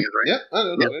Ting is, right? Yeah, I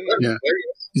know. Yeah.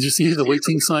 Did you see the Wei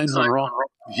Ting sign on Raw?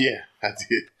 Yeah, I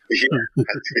did.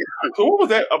 So what was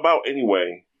that about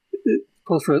anyway? The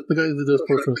guy that does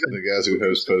post wrestling. The guys who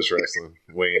host post wrestling,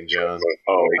 Wayne and John.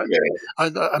 Oh, okay.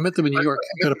 I met them in New York.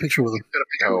 Got a picture with them.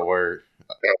 Oh, word.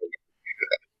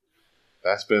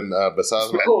 That's been,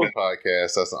 besides my own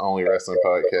podcast, that's the only wrestling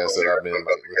podcast that I've been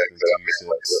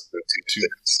listening to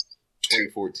since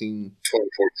 2014.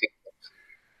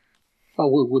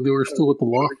 Oh, when they were still with the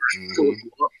law? Mm-hmm.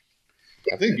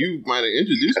 I think you might have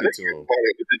introduced me to them.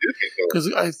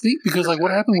 Because like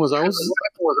what happened was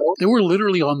they were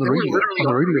literally on the radio.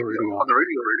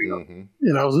 Mm-hmm.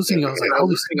 And I was listening. I was like,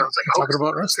 holy shit, talking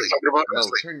about wrestling. No,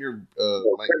 turn your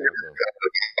mic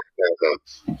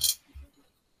down.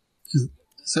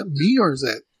 Is that me or is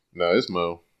that? No, it's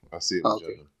Mo. I see it.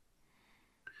 Okay.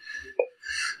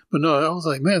 But no, I was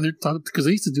like, man, they're talking because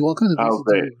they used to do all kinds of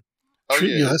things.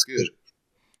 Yeah, that's good.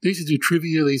 They used to do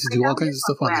trivia. They used to do all kinds of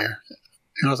stuff on there.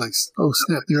 And I was like, oh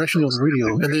snap, they're actually on the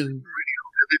radio. And then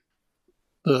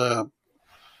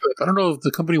I don't know if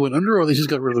the company went under or they just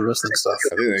got rid of the wrestling stuff.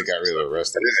 I think they got rid of the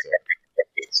wrestling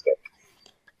stuff.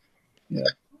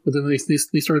 Yeah, but then they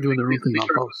started doing their own thing on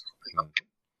post.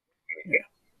 Yeah.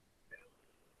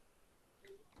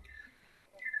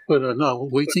 But no,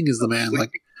 Wei Ting is the man.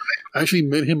 Like, I actually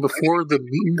met him before the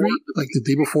meet and greet, like the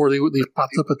day before they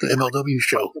popped up at the MLW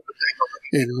show.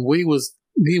 And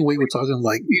me and Wei were talking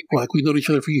like we know each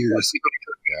other for years.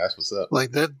 Yeah, that's what's up.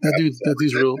 Like that dude's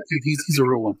real. He's a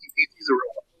real one.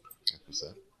 That's what's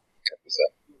up.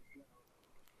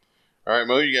 All right,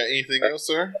 Mo, you got anything else,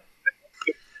 sir?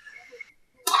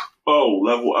 Oh,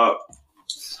 level up.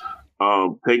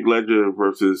 Pink Legend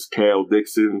versus Cal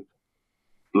Dixon.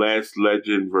 Last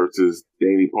Legend versus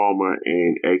Danny Palmer,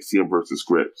 and Axiom versus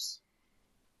Scripps.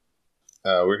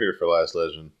 We're here for Last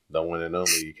Legend. The one and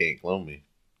only. You can't clone me.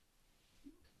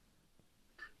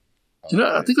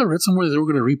 I think I read somewhere they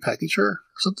were going to repackage her or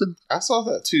something. I saw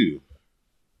that too.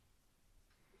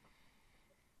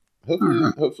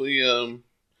 Hopefully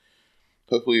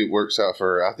it works out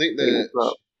for her. I think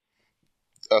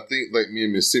like me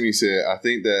and Miss Simi said, I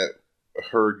think that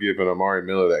her giving Amari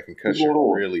Miller that concussion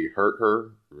really hurt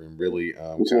her and really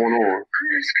what's going on? I'm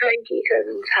just cranky because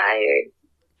I'm tired.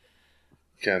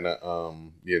 Kind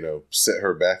of set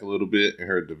her back a little bit in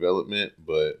her development,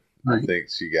 but I think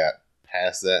she got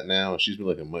past that now and she's been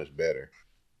looking much better.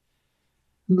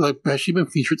 Like, has she been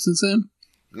featured since then?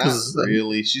 Not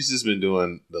really. She's just been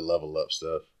doing the level up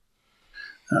stuff.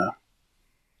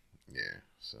 Yeah.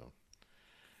 So,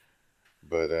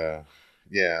 but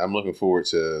yeah, I'm looking forward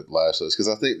to Last Legend because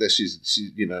I think that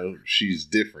she's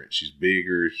different. She's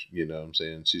bigger. You know what I'm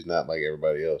saying? She's not like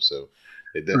everybody else. So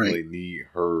they definitely need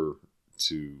her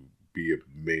to be a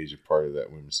major part of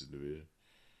that women's division.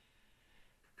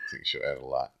 I think she'll add a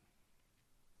lot.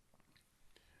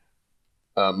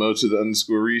 Mo to the _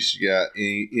 Reese. You got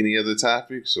any other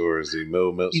topics, or is the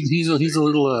Mo Meltzer? He's a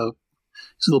little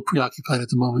preoccupied at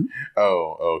the moment.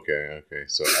 Oh, okay.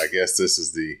 So I guess this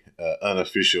is the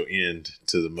unofficial end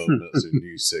to the Mo Meltzer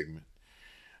news segment.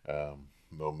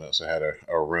 Mo Meltzer had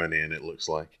a run in, it looks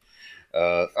like.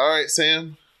 All right,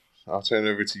 Sam, I'll turn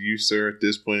it over to you, sir, at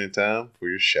this point in time for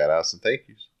your shout outs and thank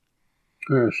yous.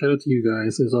 Shout out to you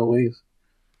guys, as always.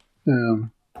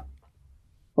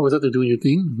 Always out there doing your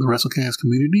thing, the WrestleCast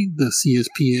community, the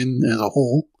CSPN as a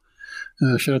whole.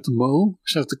 Shout out to Mo,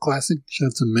 shout out to Classic, shout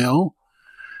out to Mel.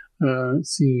 Let's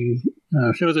see.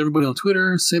 Shout out to everybody on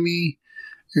Twitter, Simi,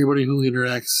 everybody who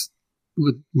interacts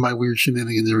with my weird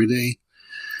shenanigans every day.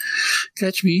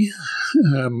 Catch me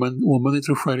Monday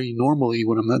through Friday normally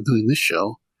when I'm not doing this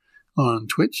show on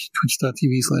Twitch,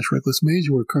 twitch.tv/recklessmage.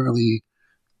 We're currently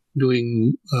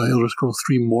doing Elder Scrolls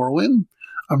 3 Morrowind.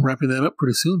 I'm wrapping that up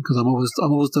pretty soon because I'm almost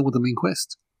done with the main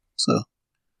quest. So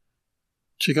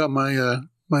check out my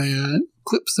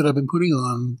clips that I've been putting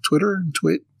on Twitter,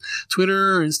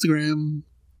 Instagram,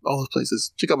 all those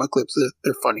places. Check out my clips;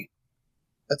 they're funny.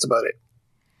 That's about it.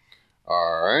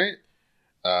 All right.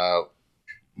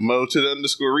 Mo to the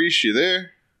underscore Reese, you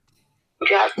there?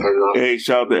 Hey,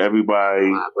 shout out to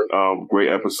everybody. Great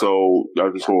episode.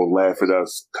 Y'all just want to laugh at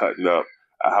us cutting up.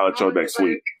 I'll holler at y'all next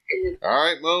week. All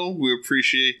right, Mo. We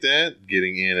appreciate that.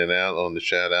 Getting in and out on the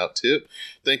shout out tip.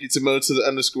 Thank you to Mo to the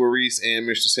underscore Reese and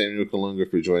Mr. Samuel Kalunga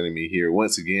for joining me here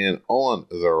once again on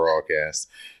the Rawcast.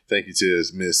 Thank you to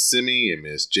Miss Simi and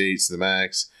Miss Jade to the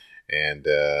Max and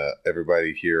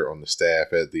everybody here on the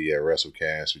staff at the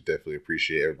WrestleCast. We definitely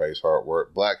appreciate everybody's hard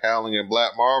work. Black Howling and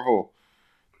Black Marvel,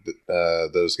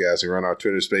 those guys who run our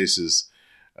Twitter Spaces.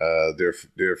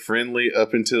 They're friendly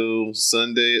up until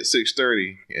Sunday at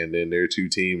 6:30, and then their two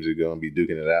teams are going to be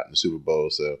duking it out in the Super Bowl.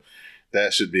 So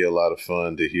that should be a lot of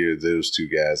fun to hear those two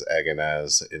guys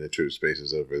agonize in the Twitter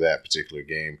Spaces over that particular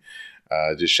game.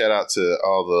 Just shout out to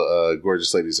all the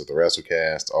gorgeous ladies of the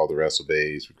WrestleCast, all the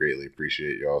WrestleBays. We greatly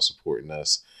appreciate y'all supporting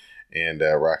us and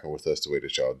rocking with us the way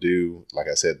that y'all do. Like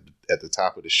I said at the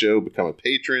top of the show, become a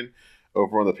patron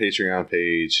over on the Patreon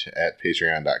page at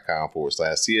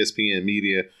patreon.com/CSPN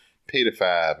Media. Pay the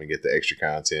 $5 and get the extra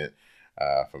content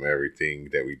from everything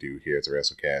that we do here at the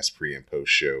WrestleCast pre and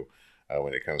post show.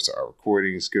 When it comes to our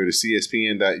recordings, go to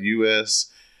CSPN.us.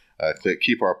 Click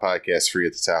Keep Our Podcast Free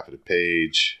at the top of the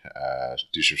page.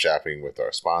 Do some shopping with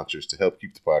our sponsors to help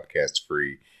keep the podcast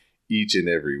free each and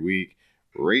every week.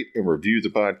 Rate and review the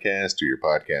podcast through your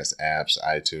podcast apps,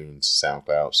 iTunes,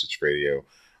 SoundCloud, Stitch Radio,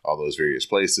 all those various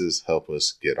places. Help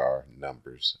us get our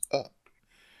numbers up.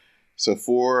 So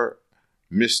for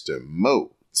Mr.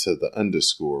 Mo to the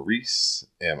underscore Reese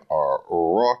and our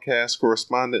Rawcast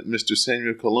correspondent, Mr.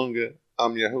 Samuel Kalunga,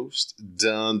 I'm your host,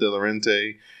 Don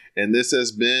DeLaurente, and this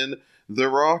has been the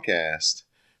Rawcast.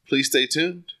 Please stay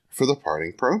tuned for the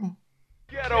parting promo.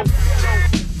 Ghetto.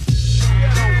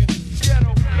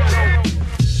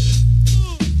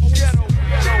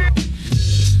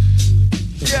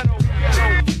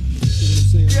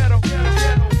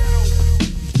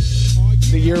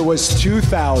 The year was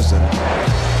 2000.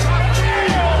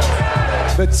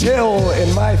 The till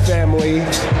in my family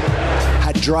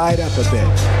had dried up a bit.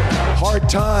 Hard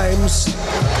times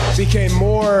became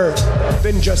more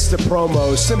than just a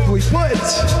promo. Simply put,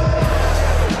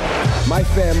 my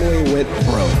family went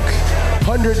broke.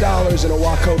 $100 in a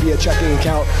Wachovia checking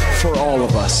account for all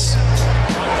of us.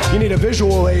 You need a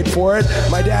visual aid for it.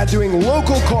 My dad doing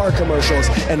local car commercials,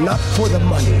 and not for the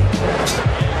money,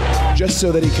 just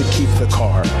so that he could keep the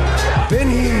car. Then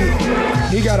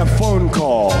he got a phone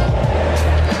call.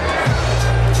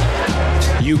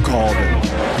 You called him.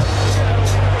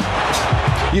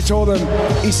 You told him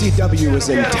ECW was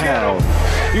in town.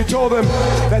 You told him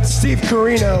that Steve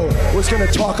Corino was going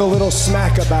to talk a little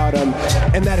smack about him,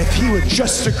 and that if he would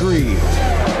just agree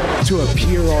to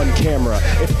appear on camera,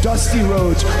 if Dusty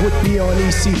Rhodes would be on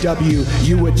ECW,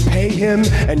 you would pay him,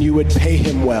 and you would pay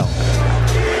him well.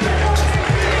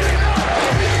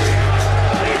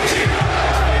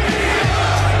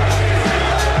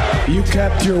 You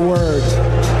kept your word.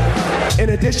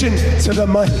 In addition to the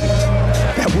money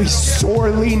that we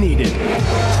sorely needed,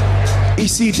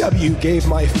 ECW gave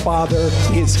my father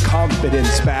his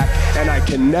confidence back, and I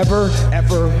can never,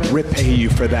 ever repay you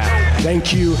for that.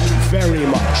 Thank you very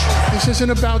much. This isn't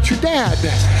about your dad.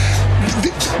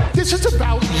 This is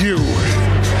about you.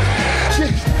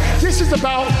 This is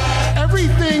about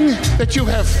everything that you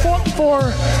have fought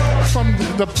for, from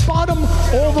the bottom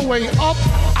all the way up,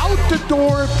 out the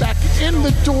door, back in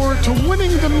the door, to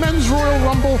winning the Men's Royal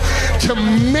Rumble, to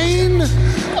main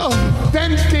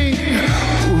eventing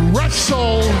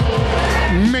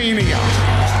WrestleMania.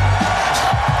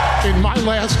 In my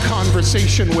last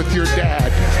conversation with your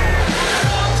dad,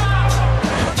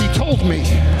 he told me,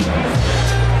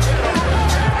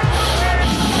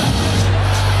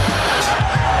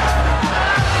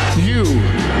 you,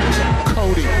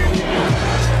 Cody,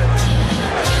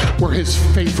 were his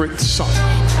favorite son.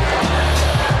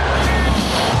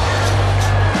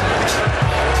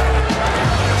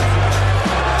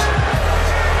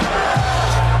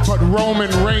 But Roman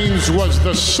Reigns was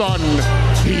the son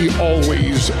he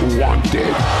always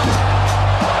wanted.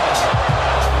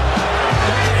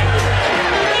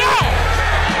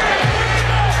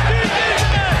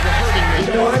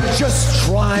 I'm just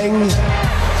trying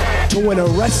to win a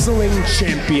wrestling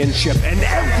championship, and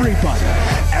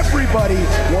everybody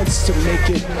wants to make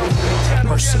it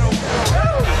personal.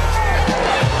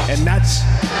 And that's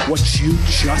what you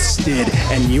just did,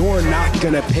 and you're not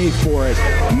gonna pay for it,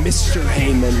 Mr.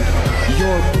 Heyman.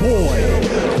 Your boy,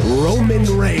 Roman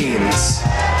Reigns,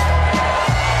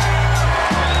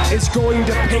 is going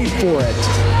to pay for it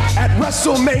at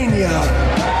WrestleMania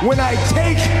when I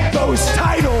take those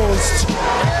titles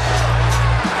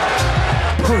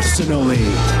personally.